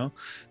okay,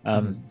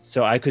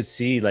 so I could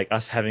see like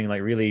us having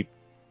like really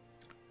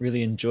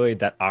enjoyed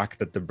that arc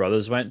that the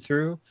brothers went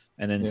through,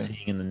 and then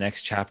seeing in the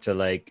next chapter,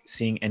 like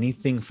seeing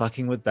anything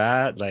fucking with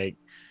that, like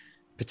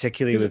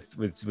particularly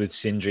with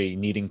Sindri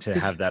needing to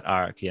have that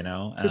arc,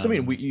 because I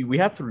mean, we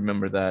have to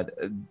remember that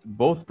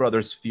both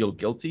brothers feel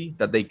guilty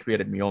that they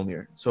created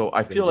Mjolnir, so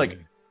I feel like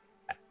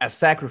a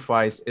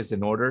sacrifice is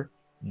in order,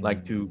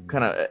 like to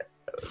kind of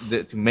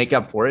to make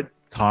up for it.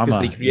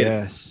 Karma,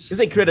 because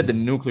they created the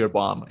nuclear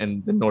bomb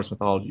in the Norse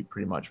mythology,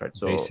 pretty much, right?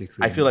 So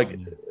basically, I feel like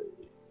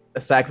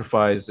a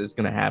sacrifice is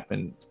going to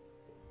happen.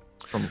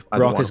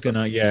 Brock is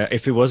gonna,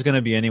 if it was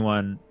gonna be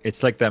anyone,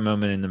 it's like that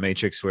moment in the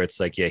Matrix where it's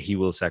like, he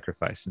will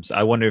sacrifice himself.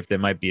 I wonder if there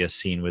might be a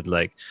scene with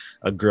like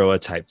a Groa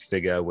type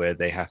figure where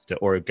they have to,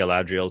 or a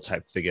Galadriel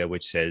type figure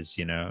which says,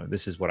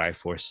 this is what I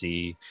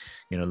foresee,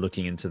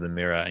 looking into the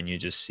mirror, and you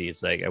just see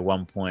it's like at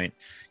one point,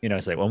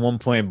 it's like at one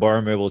point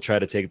Boromir will try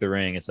to take the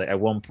ring. It's like at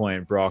one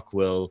point Brock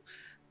won't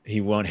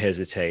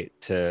hesitate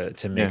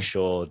to make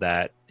sure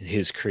that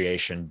his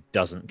creation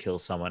doesn't kill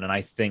someone. And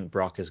I think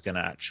Brock is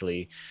gonna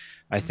actually,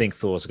 I think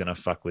Thor's gonna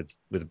fuck with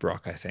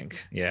Brock. I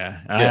think,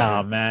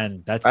 Oh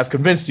man, I've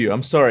convinced you.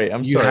 I'm sorry.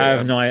 You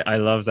have no. I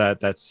love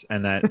that.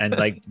 And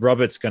like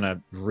Robert's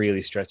gonna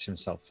really stretch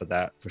himself for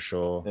that for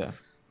sure. Yeah.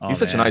 He's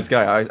such a nice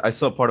guy. I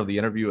saw part of the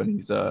interview, and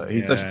he's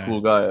such a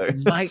cool guy.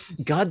 My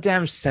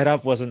goddamn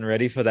setup wasn't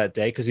ready for that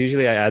day, because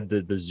usually I add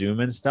the Zoom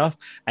and stuff,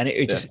 and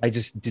I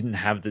just didn't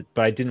have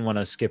but I didn't want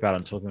to skip out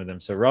on talking with him.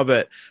 So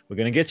Robert, we're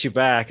gonna get you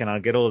back, and I'll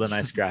get all the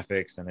nice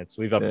graphics, and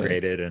we've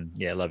upgraded, and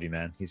love you,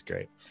 man. He's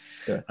great.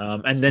 Yeah.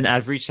 And then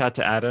I've reached out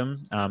to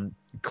Adam.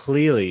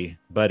 Clearly,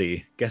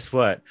 buddy, guess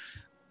what?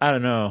 I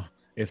don't know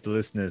if the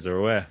listeners are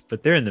aware,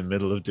 but they're in the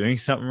middle of doing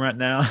something right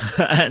now,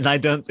 and I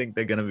don't think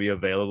they're going to be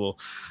available.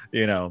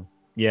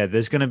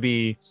 There's going to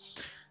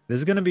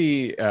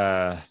be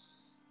a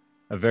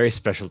very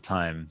special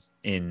time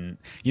in,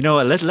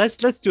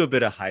 let's do a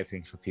bit of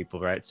hyping for people,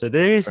 right? So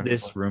there is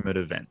this rumored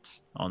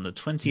event on the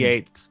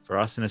 28th for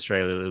us in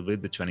Australia. It'll be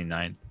the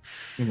 29th.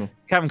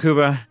 Captain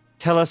Kuba,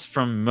 tell us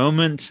from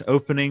moment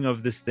opening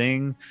of this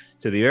thing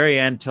to the very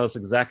end. Tell us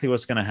exactly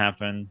what's going to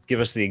happen.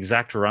 Give us the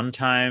exact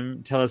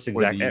runtime. Tell us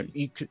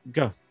exactly.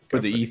 Go. For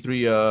the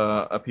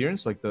E3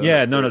 appearance, like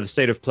the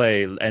state of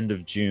play end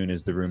of June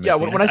is the rumor. Yeah,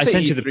 when I say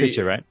sent E3, you the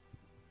picture, right?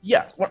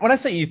 Yeah, when I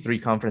say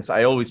E3 conference,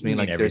 I always mean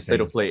like their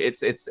state of play.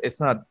 It's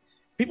not.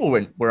 People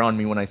were on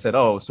me when I said,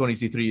 "Oh,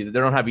 Sony's E3, they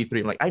don't have E3."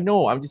 I'm like, I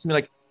know. I'm just mean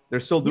like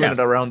they're still doing it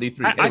around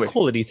E3. I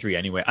call it E3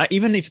 anyway.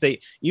 Even if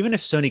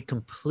Sony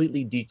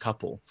completely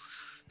decouple,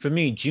 for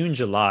me, June,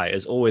 July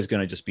is always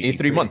going to just be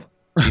E3 month.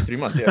 E3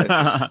 month, yeah.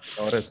 That's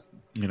how it is.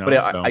 But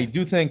yeah, I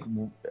do think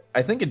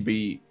it'd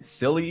be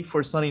silly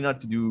for Sony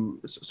not to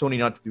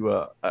do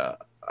a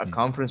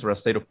conference or a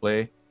state of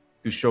play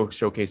to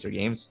showcase their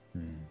games.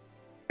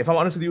 If I'm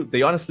honest with you,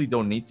 they honestly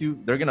don't need to.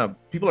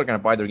 People are gonna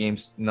buy their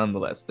games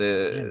nonetheless.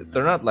 They're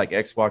not like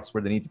Xbox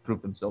where they need to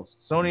prove themselves.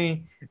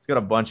 Sony, it's got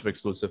a bunch of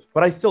exclusive,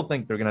 but I still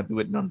think they're gonna do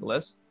it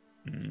nonetheless.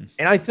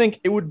 And I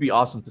think it would be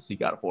awesome to see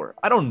God of War.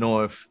 I don't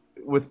know if,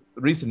 with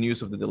recent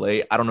news of the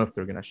delay, I don't know if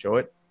they're gonna show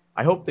it.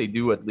 I hope they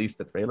do at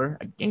least a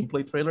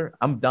gameplay trailer.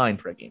 I'm dying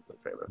for a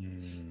gameplay trailer.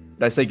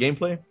 Did I say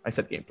gameplay? I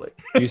said gameplay.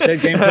 You said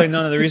gameplay.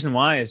 No, the reason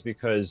why is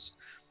because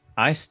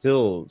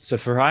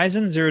for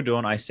Horizon Zero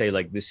Dawn, I say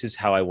like, this is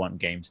how I want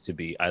games to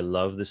be. I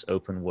love this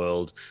open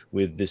world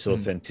with this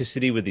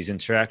authenticity, with these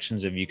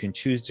interactions, and you can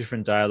choose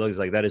different dialogues.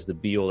 Like, that is the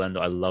be all end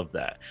all. I love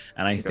that.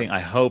 And I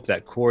hope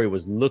that Corey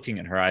was looking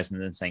at Horizon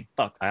and then saying,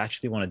 fuck, I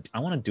want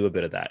to do a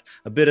bit of that.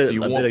 A bit of dialogue.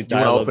 You want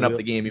to open up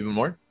the game even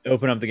more?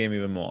 Open up the game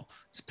even more.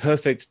 It's a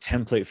perfect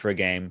template for a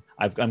game.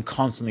 I'm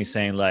constantly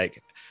saying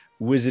like,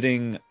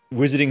 Wizarding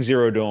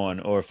Zero Dawn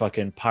or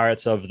fucking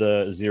Pirates of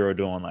the Zero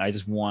Dawn. I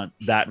just want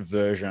that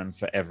version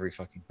for every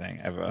fucking thing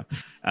ever.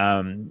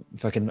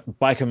 Fucking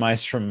Biker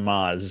Mice from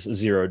Mars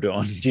Zero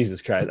Dawn.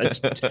 Jesus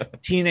Christ.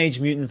 Teenage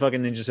Mutant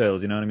fucking Ninja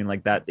Turtles. You know what I mean?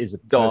 Like, that is a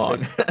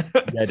perfect.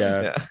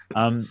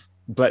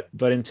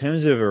 But in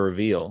terms of a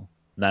reveal,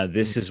 now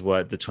this is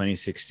what the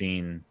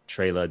 2016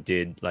 trailer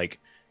did. Like,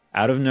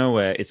 out of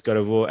nowhere, it's God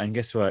of War, and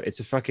guess what?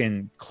 It's a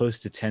fucking close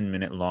to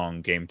 10-minute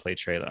long gameplay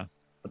trailer.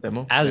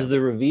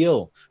 The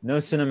reveal, no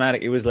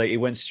cinematic. It was like, it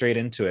went straight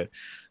into it.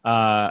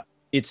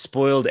 It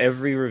spoiled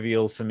every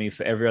reveal for me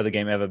for every other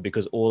game ever,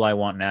 because all I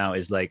want now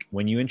is like,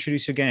 when you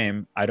introduce your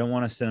game, I don't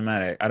want a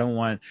cinematic. I don't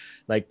want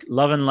like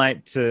Love and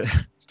Light to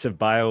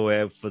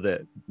BioWare for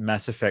the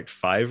Mass Effect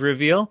 5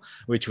 reveal,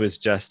 which was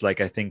just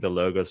like, I think the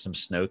logo, some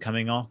snow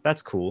coming off.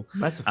 That's cool.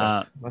 Mass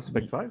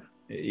Effect 5?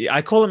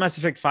 I call it Mass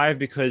Effect 5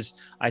 because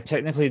I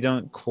technically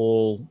don't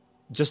call,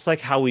 just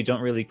like how we don't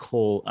really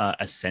call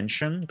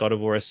Ascension, God of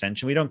War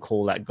Ascension, we don't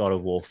call that God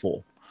of War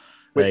 4.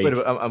 Wait,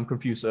 I'm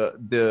confused.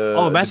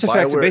 Mass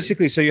Effect,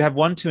 basically, so you have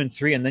 1, 2, and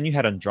 3, and then you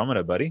had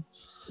Andromeda, buddy.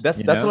 That's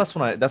the last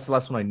one. That's the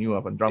last one I knew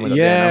of, Andromeda.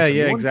 Yeah,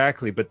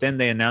 exactly. But then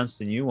they announced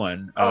a new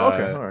one.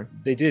 Okay, all right.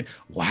 They did.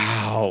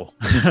 Wow.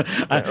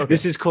 Okay.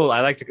 This is cool.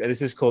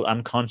 This is called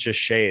unconscious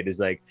shade.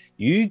 Is like,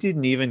 you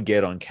didn't even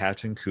get on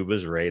Captain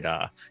Kuba's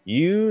radar.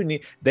 You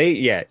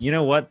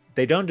know what?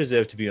 They don't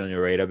deserve to be on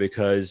your radar,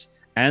 because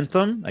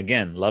Anthem,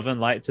 again, love and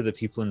light to the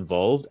people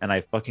involved, and I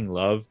fucking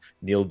love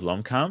Neil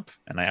Blomkamp,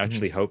 and I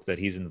actually hope that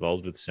he's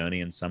involved with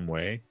Sony in some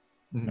way.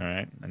 All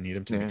right, I need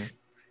him to.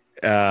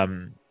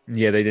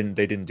 Yeah. They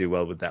didn't do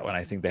well with that one.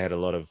 I think they had a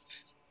lot of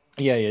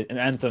and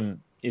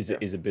Anthem is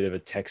a bit of a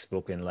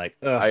textbook in like,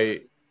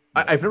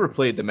 I've never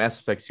played the Mass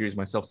Effect series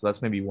myself, so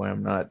that's maybe why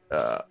I'm not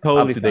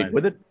totally up to date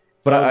with it.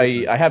 But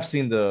I have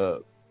seen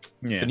the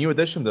new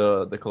edition,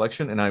 the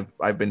collection, and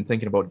I've been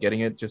thinking about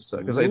getting it just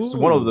because it's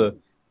one of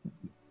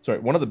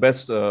the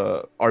best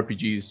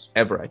RPGs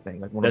ever, I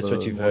think. Like that's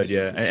what you've heard,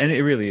 yeah, and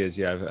it really is.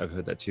 Yeah, I've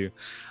heard that too.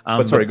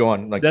 But sorry, go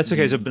on. Like, that's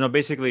okay. So, no,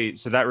 basically,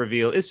 so that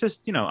reveal, it's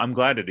just, I'm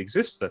glad it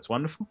exists. That's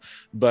wonderful.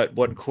 But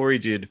what Corey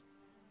did,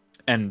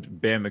 and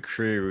Bear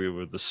McCreary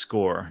with the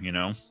score,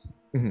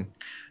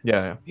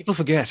 Yeah. People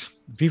forget.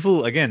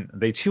 People, again,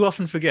 they too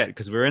often forget,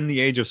 because we're in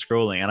the age of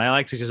scrolling, and I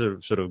like to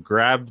just sort of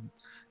grab.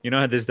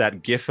 How there's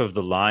that gif of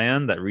the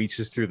lion that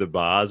reaches through the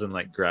bars and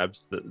like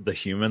grabs the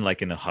human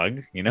like in a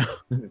hug,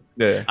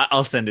 Yeah.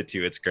 I'll send it to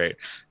you. It's great.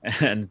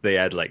 And they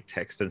add like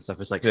text and stuff.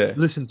 It's like,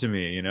 listen to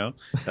me, I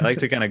like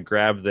to kind of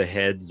grab the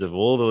heads of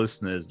all the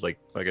listeners, like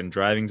fucking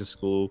driving to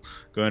school,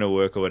 going to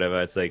work or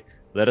whatever. It's like,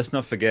 let us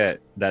not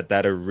forget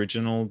that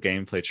original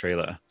gameplay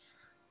trailer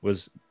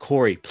was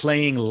Corey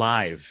playing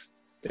live.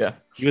 Yeah.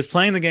 He was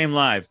playing the game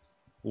live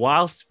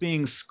whilst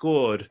being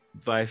scored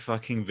by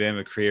fucking Bear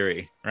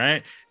McCreary,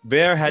 right?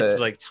 Bear had to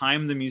like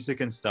time the music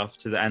and stuff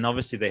to and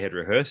obviously they had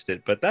rehearsed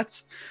it, but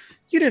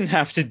you didn't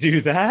have to do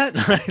that.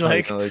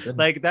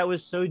 like that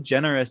was so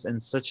generous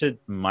and such a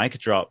mic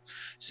drop.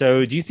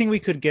 So do you think we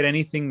could get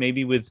anything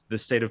maybe with the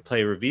State of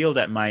Play reveal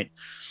that might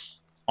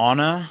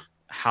honor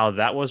how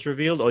that was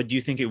revealed, or do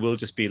you think it will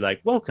just be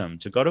like, welcome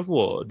to God of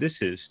War,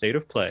 this is State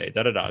of Play,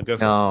 go for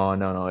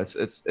No,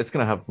 it's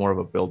gonna have more of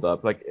a build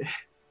up. Like,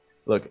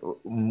 look,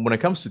 when it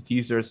comes to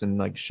teasers and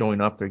like showing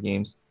off their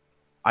games,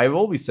 I've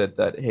always said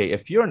that, hey,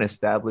 if you're an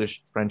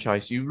established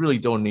franchise, you really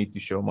don't need to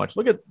show much.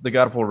 Look at the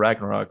God of War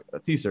Ragnarok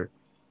teaser.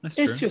 That's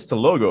It's true. just a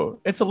logo.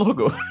 It's a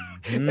logo,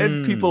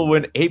 and people Hmm.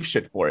 went ape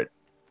shit for it.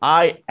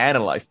 I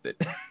analyzed it.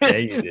 Yeah,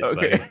 you did,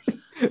 buddy. Okay.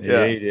 Yeah,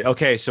 Yeah. you did.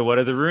 Okay, so what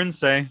do the runes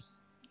say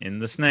in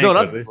the No, snake? Or at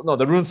not least, no.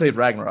 The runes say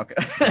Ragnarok,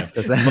 yeah, of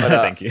course. but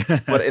Thank you.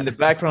 but in the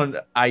background,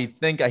 I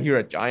think I hear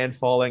a giant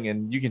falling,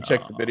 and you can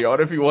check the video Oh,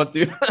 out if you want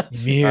to.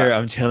 Ymir, uh,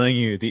 I'm telling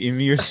you, the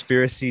Ymir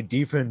spiracy the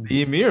deepens.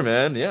 Emir,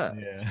 man, yeah.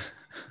 Yeah.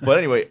 But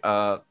anyway,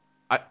 Cool.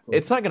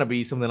 it's not gonna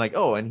be something like,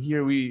 oh, and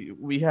here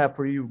we have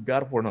for you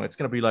God of War. No, it's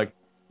gonna be like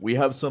we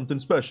have something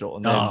special,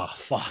 and then Oh,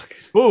 fuck.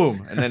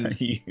 boom, and then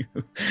you,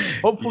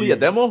 hopefully a you,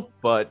 demo,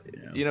 but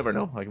yeah. you never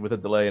know. Like with a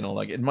delay and all,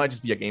 like it might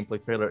just be a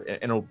gameplay trailer,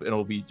 and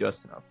it'll be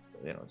just enough.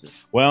 You know, just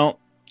Well,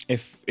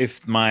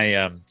 if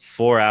my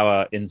 4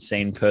 hour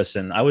insane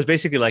person, I was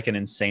basically like an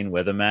insane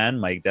weatherman,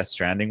 my Death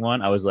Stranding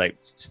one. I was like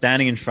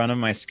standing in front of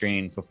my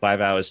screen for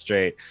 5 hours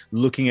straight,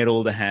 looking at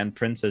all the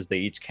handprints as they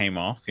each came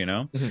off, you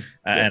know. yeah,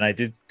 And I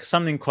did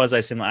something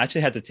quasi similar. I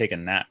actually had to take a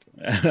nap.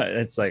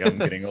 It's like I'm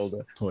getting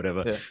older, or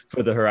whatever, yeah.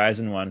 for the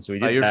Horizon one. So we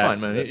did You're that. fine,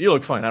 man. You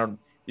look fine. I don't.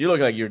 You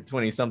look like you're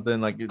 20 something,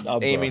 like you're Oh,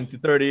 bro. aiming to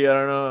 30. I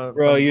don't know,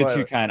 Bro, you're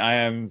too 25. kind. I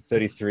am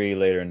 33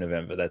 later in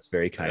November. That's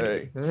very kind of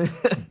you.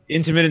 Hey.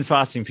 Intermittent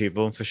fasting,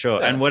 people, for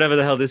sure. And Yeah. whatever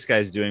the hell this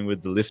guy's doing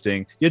with the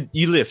lifting.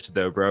 You lift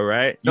though, bro,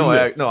 right? You No,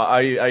 lift.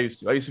 I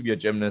used to be a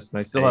gymnast, and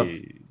I still have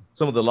Hey,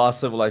 some of the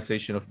lost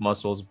civilization of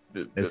muscles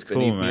it's cool,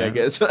 beneath me, I man.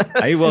 guess.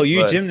 Well,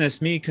 you But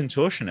gymnast, me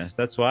contortionist.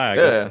 That's why I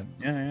got. yeah,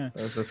 Yeah.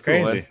 that's cool,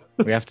 man. Crazy.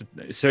 We have to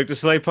Cirque du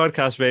Soleil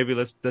podcast, baby.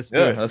 Let's do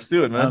Yeah, it. let's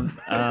do it,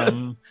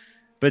 man.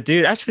 But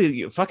dude,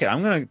 actually, fuck it.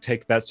 I'm gonna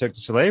take that Cirque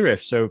du Soleil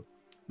riff. So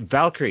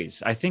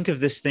Valkyries. I think of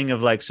this thing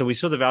of like, so we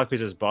saw the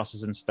Valkyries as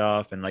bosses and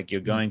stuff, and like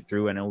you're going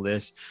through and all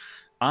this.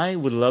 I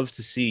would love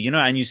to see,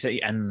 and you say,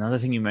 and another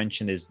thing you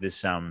mentioned is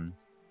this.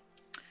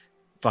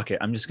 Fuck it.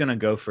 I'm just gonna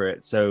go for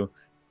it. So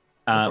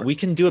we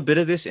can do a bit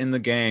of this in the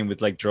game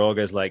with like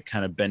Drogas, like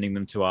kind of bending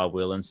them to our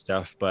will and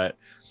stuff.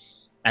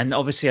 And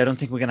obviously, I don't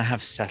think we're going to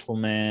have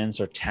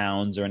settlements or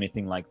towns or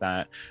anything like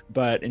that.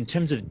 But in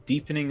terms of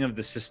deepening of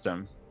the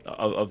system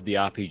of the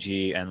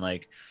RPG, and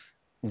like,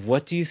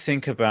 what do you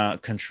think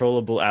about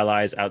controllable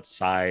allies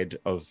outside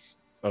of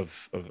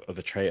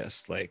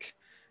Atreus? Like,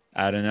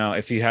 I don't know,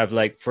 if you have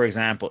like, for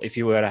example, if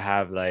you were to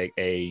have like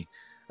a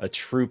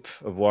troop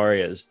of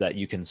warriors that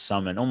you can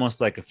summon, almost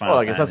like a Oh, Final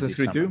like Fantasy Assassin's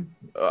Creed summon.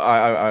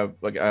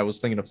 2. I was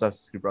thinking of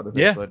Assassin's Creed Brotherhood,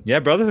 Yeah, but yeah,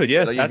 Brotherhood,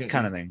 yes, that you that can.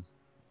 kind of thing.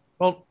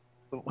 Well,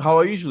 how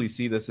I usually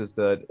see this is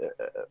that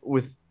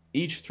with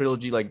each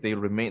trilogy, like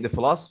the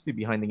philosophy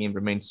behind the game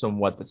remains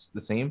somewhat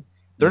the same.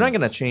 They're not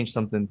gonna change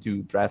something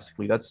too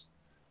drastically. That's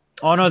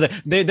Oh no,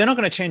 they're not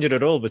going to change it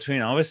at all.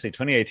 Between obviously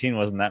 2018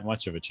 wasn't that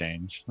much of a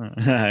change.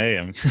 Hey,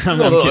 I'm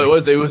no, kidding. it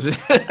was.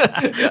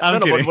 I'm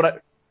No, kidding.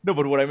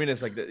 but what I mean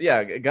is like,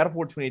 yeah, God of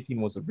War 2018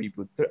 was a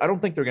reboot. I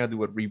don't think they're gonna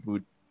do a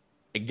reboot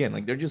again.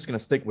 Like they're just gonna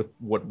stick with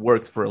what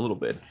worked for a little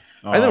bit.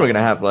 I think we're Oh,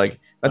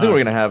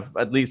 gonna have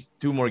okay. at least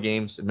 2 more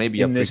games and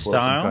maybe a In this prequel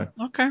of some kind.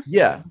 style, okay,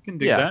 Yeah, I can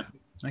dig yeah. that.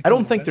 I I can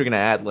don't dig think that. they're gonna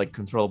add like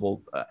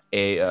controllable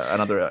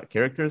another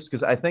characters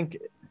because I think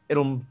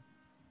it'll.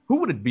 Who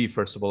would it be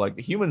first of all? Like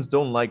the humans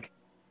don't like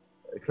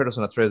Kratos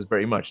and Atreus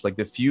very much. Like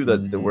the few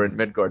that were in Mm.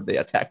 Midgard, they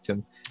attacked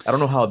him. I don't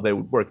know how they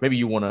would work. Maybe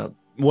you want to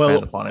expand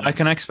Well, upon it. I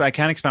can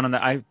expand on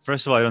that. I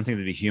First of all, I don't think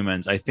they'd be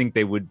humans. I think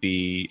they would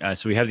be.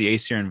 So we have the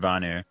Aesir and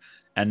Vanir,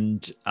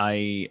 and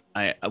I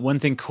one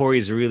thing Corey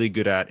is really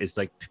good at is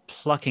like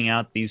plucking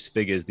out these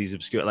figures, these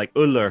obscure, like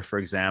Uller, for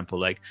example.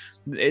 Like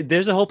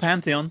there's a whole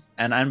pantheon,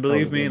 and Oh,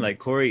 believe me, like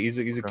Corey, he's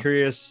a okay.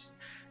 curious,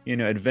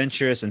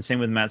 adventurous, and same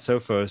with Matt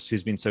Sophos,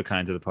 who's been so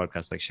kind to the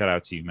podcast. Like shout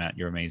out to you, Matt,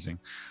 you're amazing.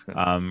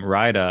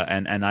 Rider,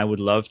 and I would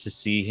love to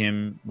see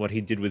him what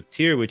he did with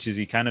Tyr, which is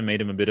he kind of made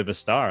him a bit of a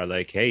star.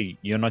 Like, hey,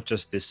 you're not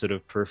just this sort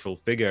of peripheral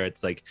figure.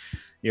 It's like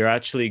you're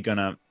actually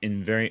gonna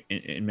in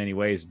many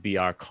ways be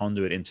our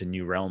conduit into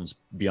new realms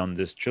beyond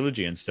this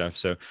trilogy and stuff.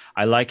 So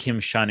I like him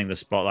shining the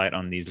spotlight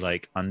on these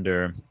like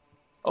under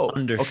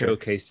Okay.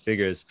 showcased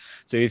figures.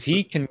 So if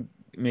he can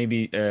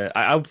maybe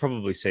I would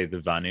probably say the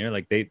Vanir,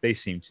 like they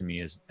seem to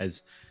me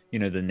as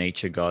the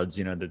nature gods,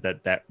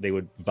 that they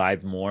would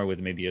vibe more with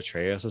maybe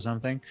Atreus or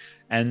something.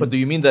 But do And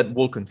you mean that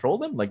we'll control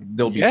them? Like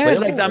they'll be yeah,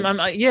 like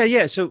playable?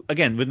 yeah. So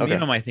again, with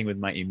Okay. my thing with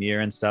my Ymir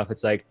and stuff,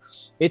 it's like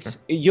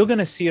you're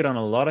gonna see it on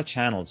a lot of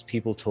channels,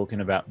 people talking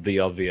about the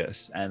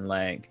obvious and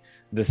like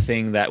the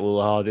thing that will,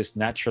 oh, this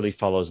naturally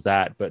follows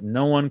that, but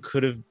no one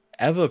could have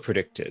ever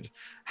predicted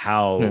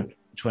how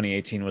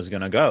 2018 was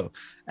gonna go.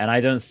 And I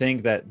don't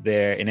think that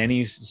they're in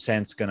any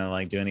sense gonna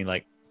like do any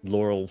like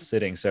laurel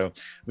sitting. So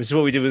this is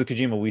what we did with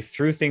Kojima. We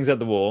threw things at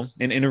the wall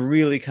in a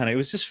really kind of, it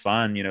was just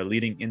fun,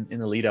 leading in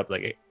the lead up,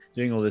 like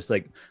doing all this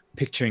like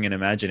picturing and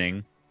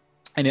imagining.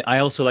 And I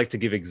also like to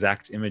give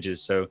exact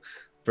images. So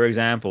for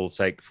example, it's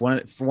like for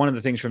one of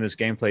the things from this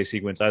gameplay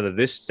sequence, either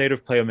this state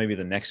of play or maybe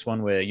the next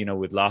one where,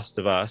 with Last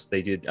of Us,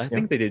 I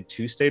think they did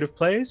 2 state of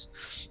plays,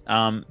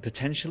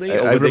 potentially. I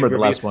Or would they remember the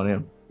reveal, last one. Yeah.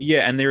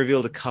 Yeah, and they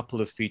revealed a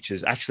couple of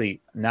features.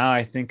 Actually, now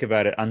I think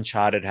about it,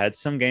 Uncharted had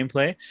some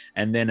gameplay,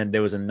 and then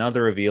there was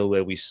another reveal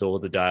where we saw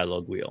the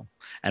dialogue wheel,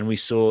 and we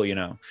saw,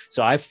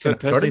 So I In personally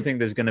Uncharted? think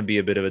there's going to be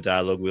a bit of a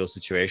dialogue wheel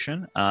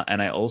situation,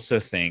 and I also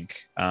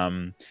think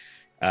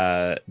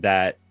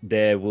that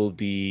there will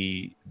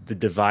be the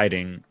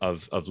dividing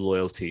of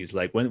loyalties,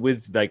 like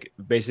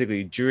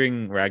basically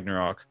during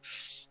Ragnarok.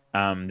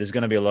 There's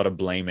going to be a lot of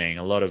blaming,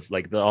 a lot of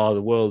like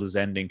the world is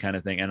ending kind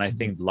of thing, and I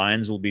think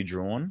lines will be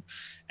drawn.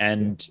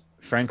 And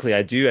frankly,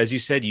 I do, as you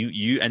said,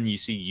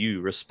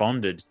 you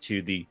responded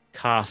to the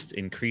cast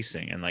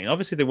increasing, and like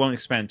obviously they won't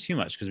expand too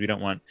much because we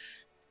don't want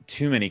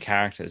too many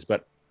characters,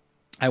 but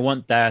I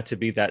want there to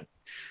be that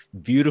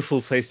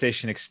beautiful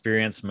PlayStation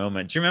experience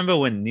moment. Do you remember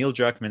when Neil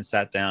Druckmann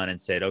sat down and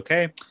said,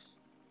 okay,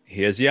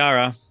 here's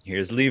Yara,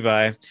 here's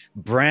Levi,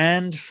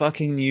 brand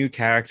fucking new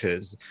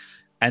characters,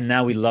 and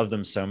now we love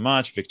them so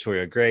much.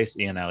 Victoria Grace,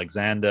 Ian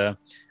Alexander.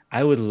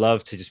 I would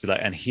love to just be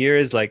like, and here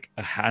is like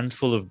a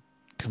handful of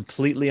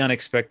completely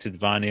unexpected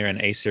Vanir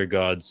and Aesir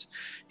gods.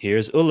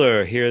 Here's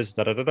Ullr, here's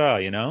da da da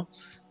da,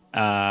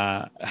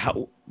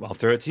 I'll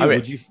throw it to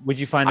you. Would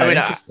you find that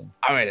interesting?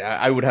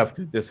 I would have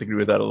to disagree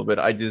with that a little bit.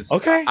 I just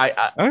okay.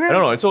 I don't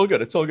know. It's all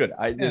good. It's all good.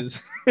 I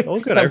just all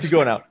good. I have to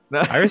go now. No.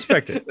 I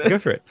respect it. Go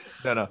for it.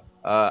 No.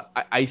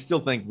 I still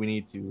think we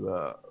need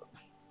to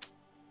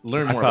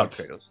learn more about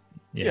Kratos.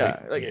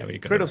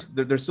 Kratos.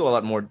 There's still a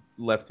lot more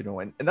left to know,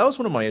 and that was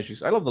one of my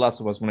issues. I love The Last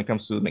of Us when it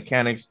comes to the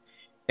mechanics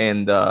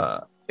and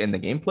the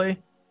gameplay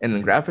and the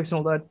graphics and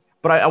all that.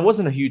 But I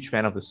wasn't a huge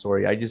fan of the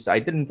story. I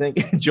didn't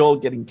think Joel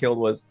getting killed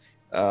was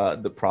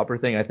the proper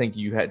thing. I think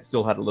you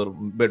still had a little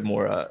bit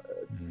more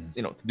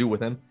to do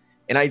with him.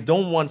 And I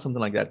don't want something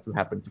like that to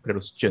happen to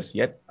Kratos just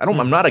yet.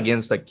 I'm not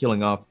against like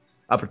killing off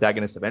a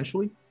protagonist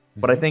eventually,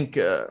 but I think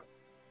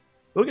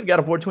look at God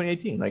of War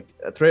 2018. Like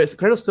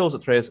Kratos tells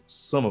Atreus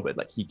some of it.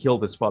 Like he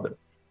killed his father.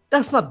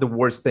 That's not the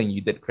worst thing you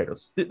did,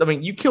 Kratos. I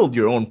mean, you killed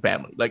your own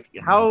family. Like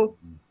how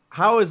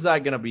is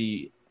that gonna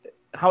be?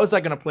 How is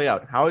that gonna play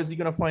out? How is he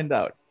gonna find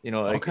out?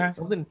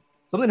 Something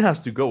has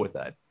to go with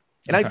that.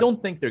 And I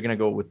don't think they're gonna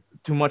go with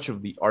too much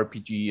of the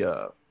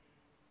RPG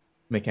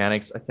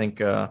mechanics. I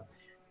think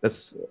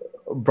that's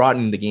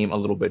broadened the game a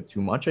little bit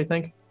too much. I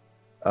think,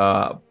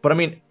 but I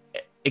mean,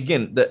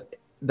 again,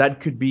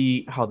 that could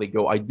be how they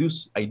go. I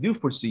do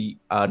foresee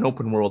an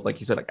open world, like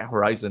you said, like a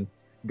Horizon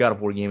God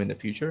of War game in the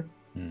future.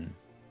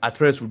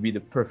 Atreus would be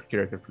the perfect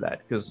character for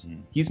that because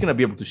he's gonna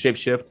be able to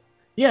shapeshift.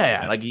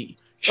 Yeah, like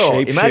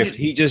shapeshift.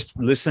 He just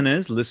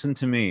listen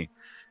to me.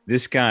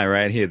 This guy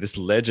right here, this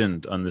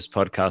legend on this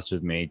podcast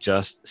with me,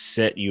 just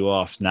set you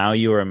off. Now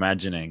you are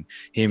imagining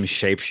him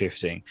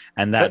shapeshifting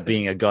and that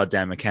being a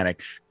goddamn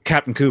mechanic.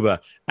 Captain Kuba,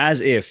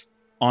 as if,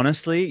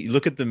 honestly,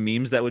 look at the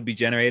memes that would be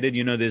generated.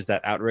 There's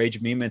that outrage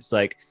meme. It's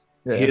like,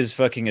 here's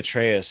fucking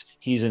Atreus.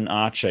 He's an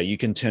archer. You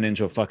can turn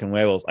into a fucking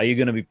werewolf. Are you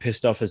going to be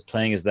pissed off as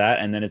playing as that?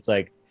 And then it's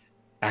like,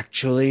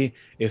 actually,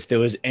 if there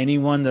was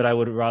anyone that I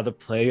would rather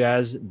play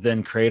as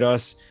than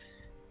Kratos,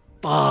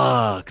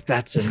 fuck,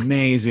 that's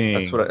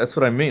amazing. That's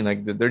what I mean.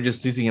 Like they're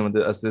just using him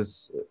as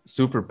this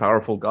super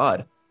powerful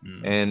god,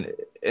 and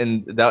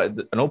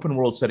that an open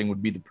world setting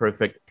would be the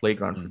perfect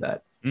playground for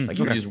that. Like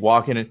you just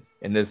walk in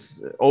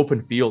this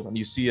open field and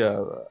you see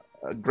a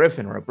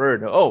griffin or a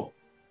bird.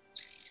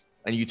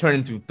 And you turn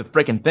into the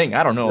freaking thing.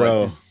 I don't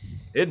know.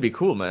 It'd be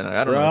cool, man.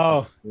 I don't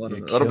know.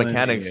 A lot of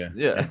mechanics.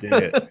 Yeah. I dig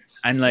it.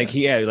 And like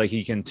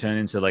he can turn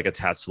into like a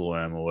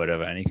Tatzelworm or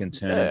whatever, and he can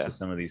turn into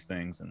some of these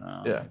things. And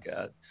my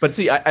god. But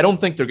see, I don't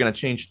think they're gonna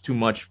change too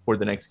much for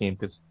the next game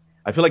because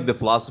I feel like the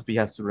philosophy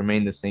has to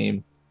remain the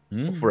same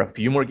for a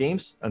few more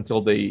games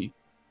until they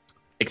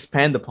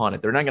expand upon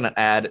it. They're not gonna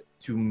add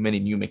too many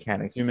new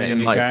mechanics. Too many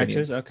new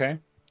characters. Okay.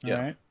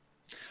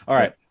 All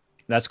right.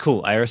 That's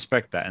cool. I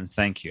respect that, and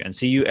thank you. And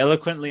see, you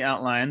eloquently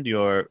outlined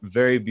your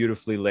very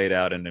beautifully laid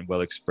out and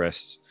well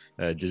expressed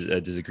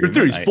disagreement. Your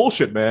theory's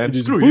bullshit, man.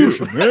 Screw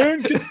bullshit, you,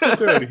 man. Get the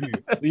fuck out of here.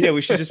 Yeah, we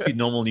should just be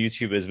normal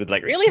YouTubers with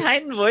like really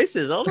heightened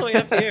voices all the way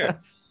up here.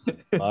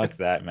 Fuck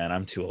that, man.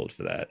 I'm too old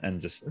for that, and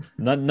just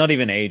not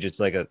even age. It's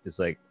like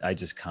I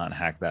just can't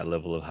hack that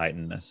level of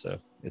heightenedness. So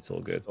it's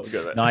all good. It's all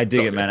good, man. No, I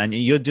dig it, man. And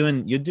you're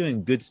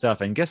doing good stuff.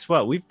 And guess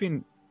what? We've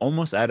been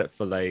almost at it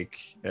for like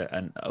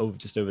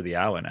just over the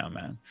hour now,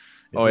 man.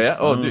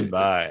 Dude.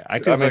 Bye. I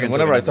mean,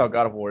 whenever I talk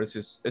God of War, it's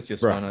just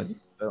fun.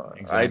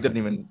 Exactly. I didn't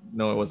even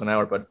know it was an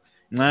hour, but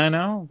I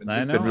know.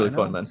 It's been really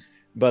fun, man.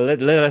 But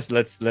let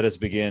us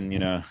begin.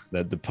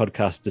 The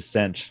podcast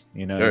descent.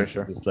 Sure.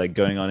 Just like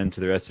going on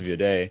into the rest of your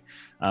day.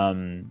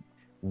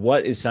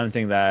 What is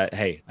something that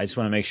I just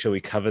want to make sure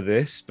we cover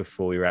this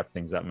before we wrap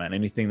things up, man.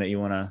 Anything that you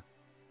want to,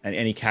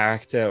 any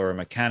character or a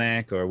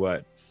mechanic or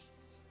what?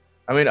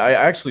 I mean, I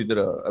actually did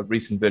a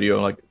recent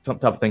video like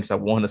top of things I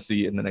want to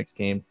see in the next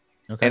game.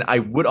 Okay. And I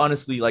would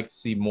honestly like to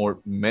see more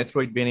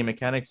Metroidvania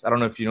mechanics. I don't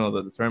know if you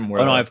know the term.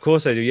 Where, no, of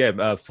course I do.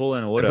 Yeah,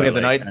 Fallen Order. Of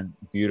the Night. And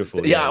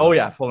beautiful. Yeah.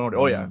 Fallen Order.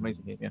 Oh yeah,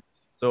 amazing game. Yeah.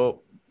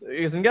 So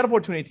because in God of War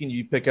 2018,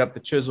 you pick up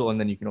the chisel and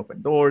then you can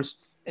open doors,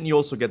 and you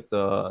also get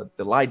the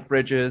light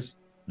bridges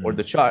or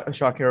the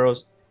shock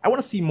arrows. I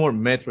want to see more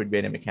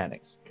Metroidvania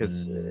mechanics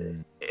because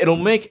it'll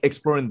make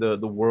exploring the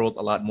world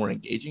a lot more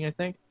engaging. I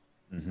think.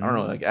 I don't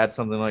know, like add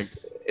something like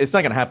it's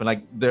not gonna happen.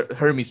 Like the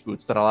Hermes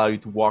boots that allow you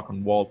to walk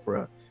on wall for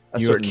a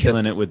You're certain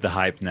killing distance. it with the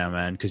hype now,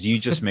 man, because you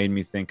just made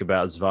me think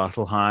about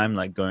Svartalheim,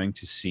 like going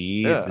to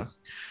see Yeah, this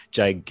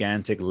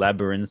gigantic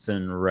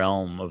labyrinthine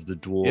realm of the yeah.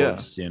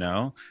 dwarves, you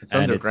know, It's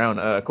and it's underground,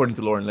 according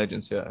to lore and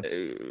legends. Yeah,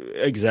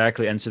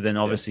 exactly. And so then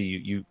yeah, obviously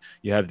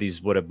you have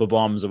these whatever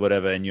bombs or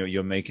whatever, and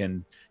you're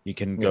making you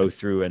can yeah. go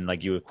through and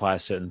like you acquire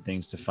certain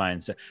things to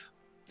find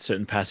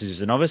certain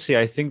passages, and obviously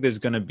I think there's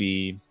going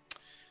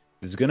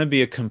to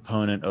be a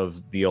component of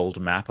the old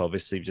map,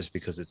 obviously, just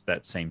because it's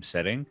that same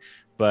setting.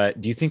 But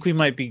do you think we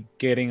might be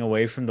getting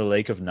away from the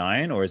Lake of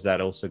Nine, or is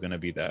that also going to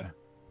be there?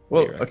 What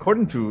do you Well, reckon?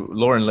 according to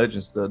lore and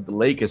legends, the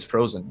lake is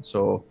frozen,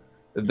 so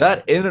Mm, that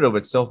in and of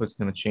itself is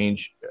going to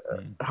change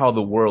mm. how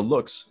the world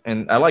looks,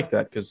 and I like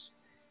that because,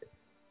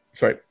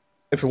 sorry,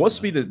 if What's it was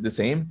going to be on? the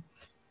same,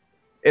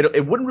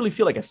 it wouldn't really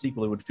feel like a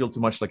sequel. It would feel too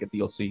much like a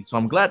DLC. So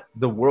I'm glad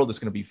the world is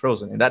going to be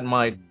frozen, and that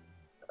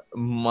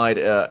might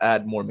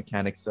add more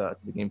mechanics to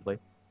the gameplay.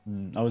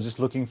 I was just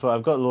looking for.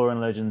 I've got Lore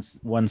and Legends.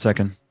 1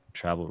 second.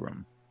 Travel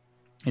room.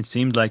 It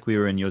seemed like we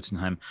were in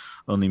Jotunheim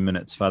only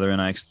minutes. Father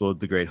and I explored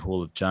the great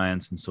hall of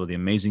giants and saw the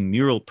amazing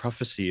mural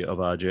prophecy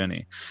of our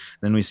journey.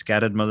 Then we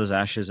scattered Mother's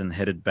ashes and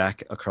headed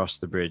back across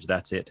the bridge.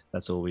 That's it.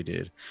 That's all we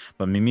did.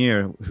 But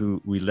Mimir,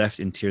 who we left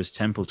in Tyr's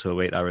temple to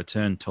await our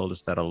return, told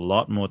us that a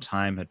lot more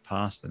time had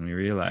passed than we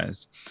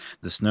realized.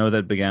 The snow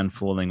that began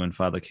falling when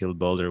Father killed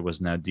Balder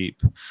was now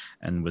deep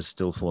and was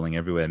still falling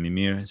everywhere.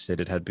 Mimir said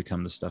it had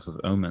become the stuff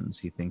of omens.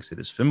 He thinks it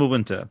is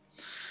Fimbulwinter,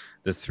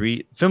 the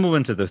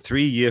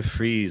 3-year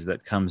freeze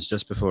that comes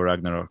just before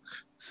Ragnarök.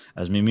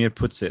 As Mimir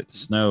puts it,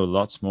 snow,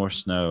 lots more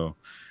snow,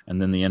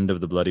 and then the end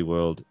of the bloody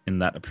world in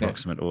that Yeah,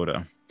 approximate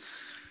order.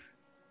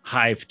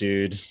 Hype,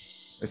 dude.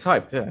 it's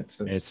hyped. Yeah,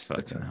 It's it's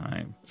fucking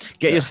hype.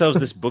 Get yeah. yourselves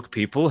this book,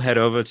 people. Head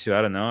over to,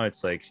 I don't know,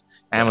 it's like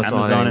Amazon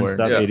Amazon and anywhere.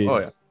 stuff. Yeah. It Oh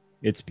yeah. is.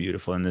 It's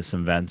beautiful. And there's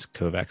some Vance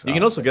Kovacs You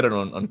can art. also get it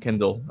on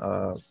Kindle.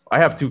 I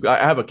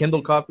have a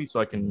Kindle copy,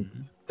 so I can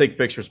Mhm. take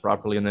pictures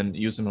properly and then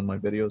use them on my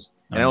videos.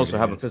 And On I your also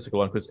have a videos. physical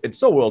one because it's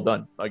so well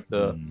done. Like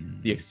the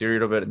Mm,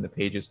 exterior of it and the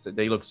pages,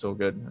 they look so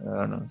good. I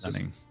don't know. It's just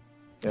stunning.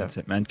 yeah. That's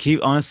it, man. Keep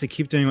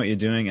doing what you're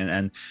doing,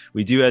 and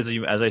we do as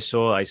I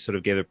saw. I sort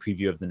of gave a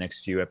preview of the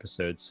next few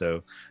episodes,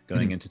 so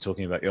going Mhm. into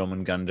talking about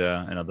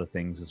Jormungandr and other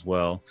things as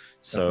well.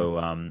 So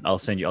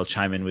Definitely. I'll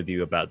chime in with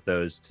you about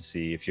those to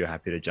see if you're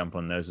happy to jump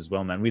on those as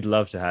well, man. We'd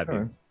love to have you.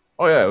 Sure.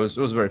 Oh yeah, it was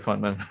very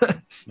fun, man. Thank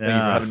you for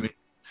Yeah, having me.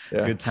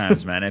 Yeah. good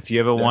times, man. If you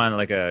ever Yeah. want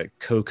like a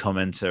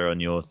co-commenter on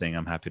your thing,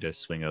 I'm happy to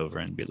swing over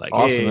and be like,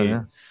 Awesome, hey,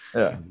 man.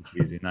 Yeah.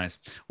 easy, nice.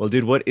 Well,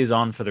 dude, what is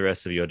on for the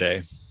rest of your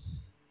day?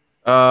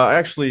 I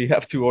actually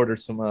have to order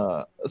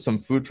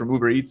some food from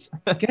Uber Eats.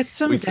 Get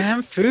some we s-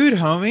 damn food,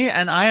 homie.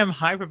 And I am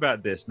hype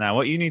about this now.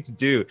 What you need to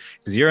do,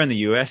 because you're in the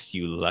US,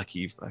 you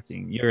lucky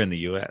fucking, you're in the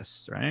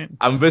US, right?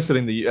 I'm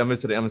visiting the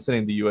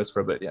US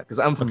for a bit, yeah, because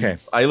Okay.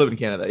 I live in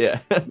Canada,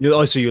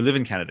 yeah. So you live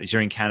in Canada.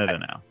 You're in Canada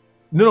now.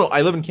 No,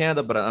 I live in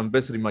Canada, but I'm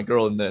visiting my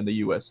girl in the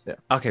US. Yeah.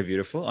 Okay,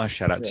 beautiful. Oh,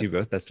 shout out Yeah. to you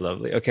both. That's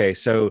lovely. Okay,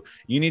 so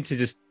you need to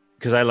just,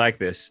 because I like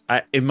this.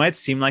 It might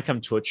seem like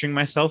I'm torturing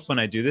myself when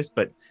I do this,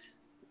 but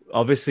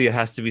obviously it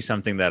has to be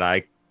something that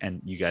I and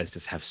you guys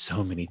just have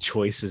so many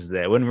choices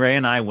there. When Ray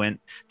and I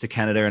went to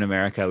Canada and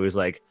America, it was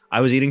like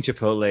I was eating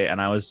Chipotle and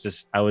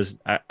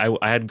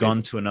I had gone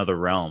Amazing. to another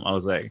realm. I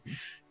was like,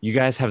 you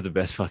guys have the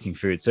best fucking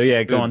food. So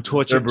yeah, go on,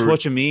 They're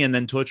torture me and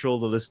then torture all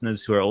the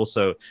listeners who are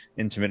also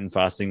intermittent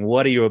fasting.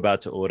 What are you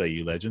about to order,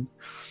 you legend?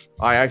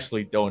 I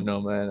actually don't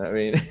know, man. I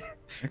mean,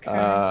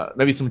 Okay.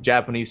 maybe some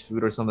Japanese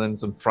food or something,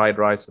 some fried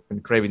rice. I've been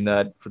craving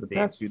that for the See,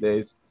 past few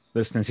days.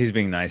 listeners, he's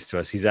being nice to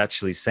us. He's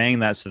actually saying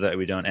that so that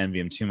we don't envy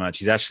him too much.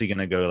 He's actually going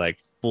to go like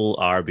full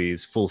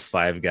Arby's, full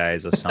Five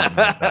Guys or something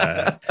like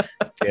that.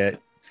 Get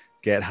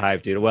get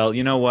hyped, dude. Well,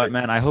 you know what,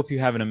 man? I hope you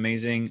have an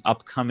amazing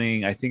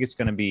upcoming. I think it's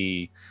going to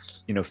be,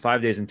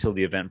 5 days until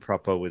the event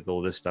proper with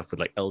all this stuff with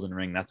like Elden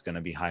Ring. That's going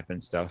to be hype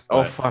and stuff.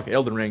 Oh But fuck,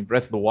 Elden Ring,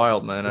 Breath of the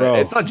Wild, man.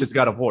 It's bro, not just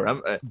God of War.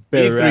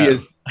 better E3 out.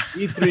 is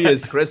E3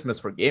 is Christmas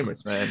for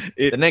gamers, man.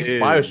 It The next is.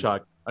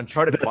 Bioshock,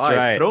 Uncharted That's 5,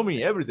 right. throw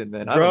me everything,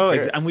 man. I don't Bro,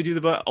 care. and we do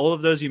all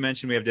of those you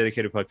mentioned. We have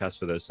dedicated podcasts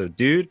for those. So,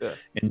 dude, Yeah.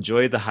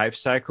 enjoy the hype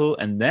cycle,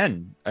 and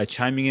then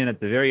chiming in at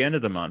the very end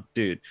of the month,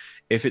 dude.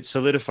 If it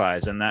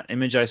solidifies, and that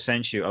image I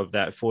sent you of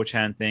that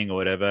 4chan thing or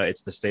whatever,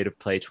 it's the state of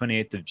play,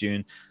 28th of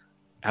June.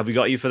 Have we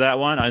got you for that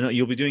one? I know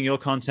you'll be doing your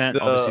content,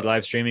 obviously The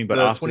live streaming, but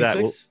the after that,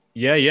 26th?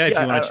 yeah. If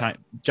Yeah, you want to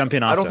jump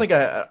in I don't after, think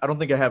I don't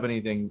think I have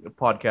anything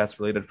podcast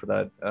related for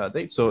that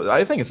date. So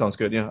I think it sounds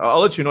good. Yeah, I'll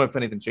let you know if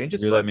anything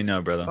changes, you let but me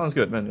know, brother. sounds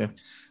good, man. Yeah.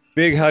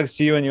 Big hugs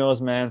to you and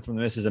yours, man, from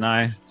the missus and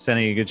I.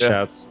 Sending you good Yeah.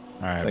 shouts.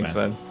 All right, Thanks,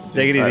 man. man.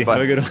 Take it All easy. right, bye.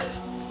 Have a good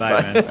one.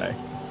 Bye, man. Bye.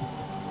 Bye.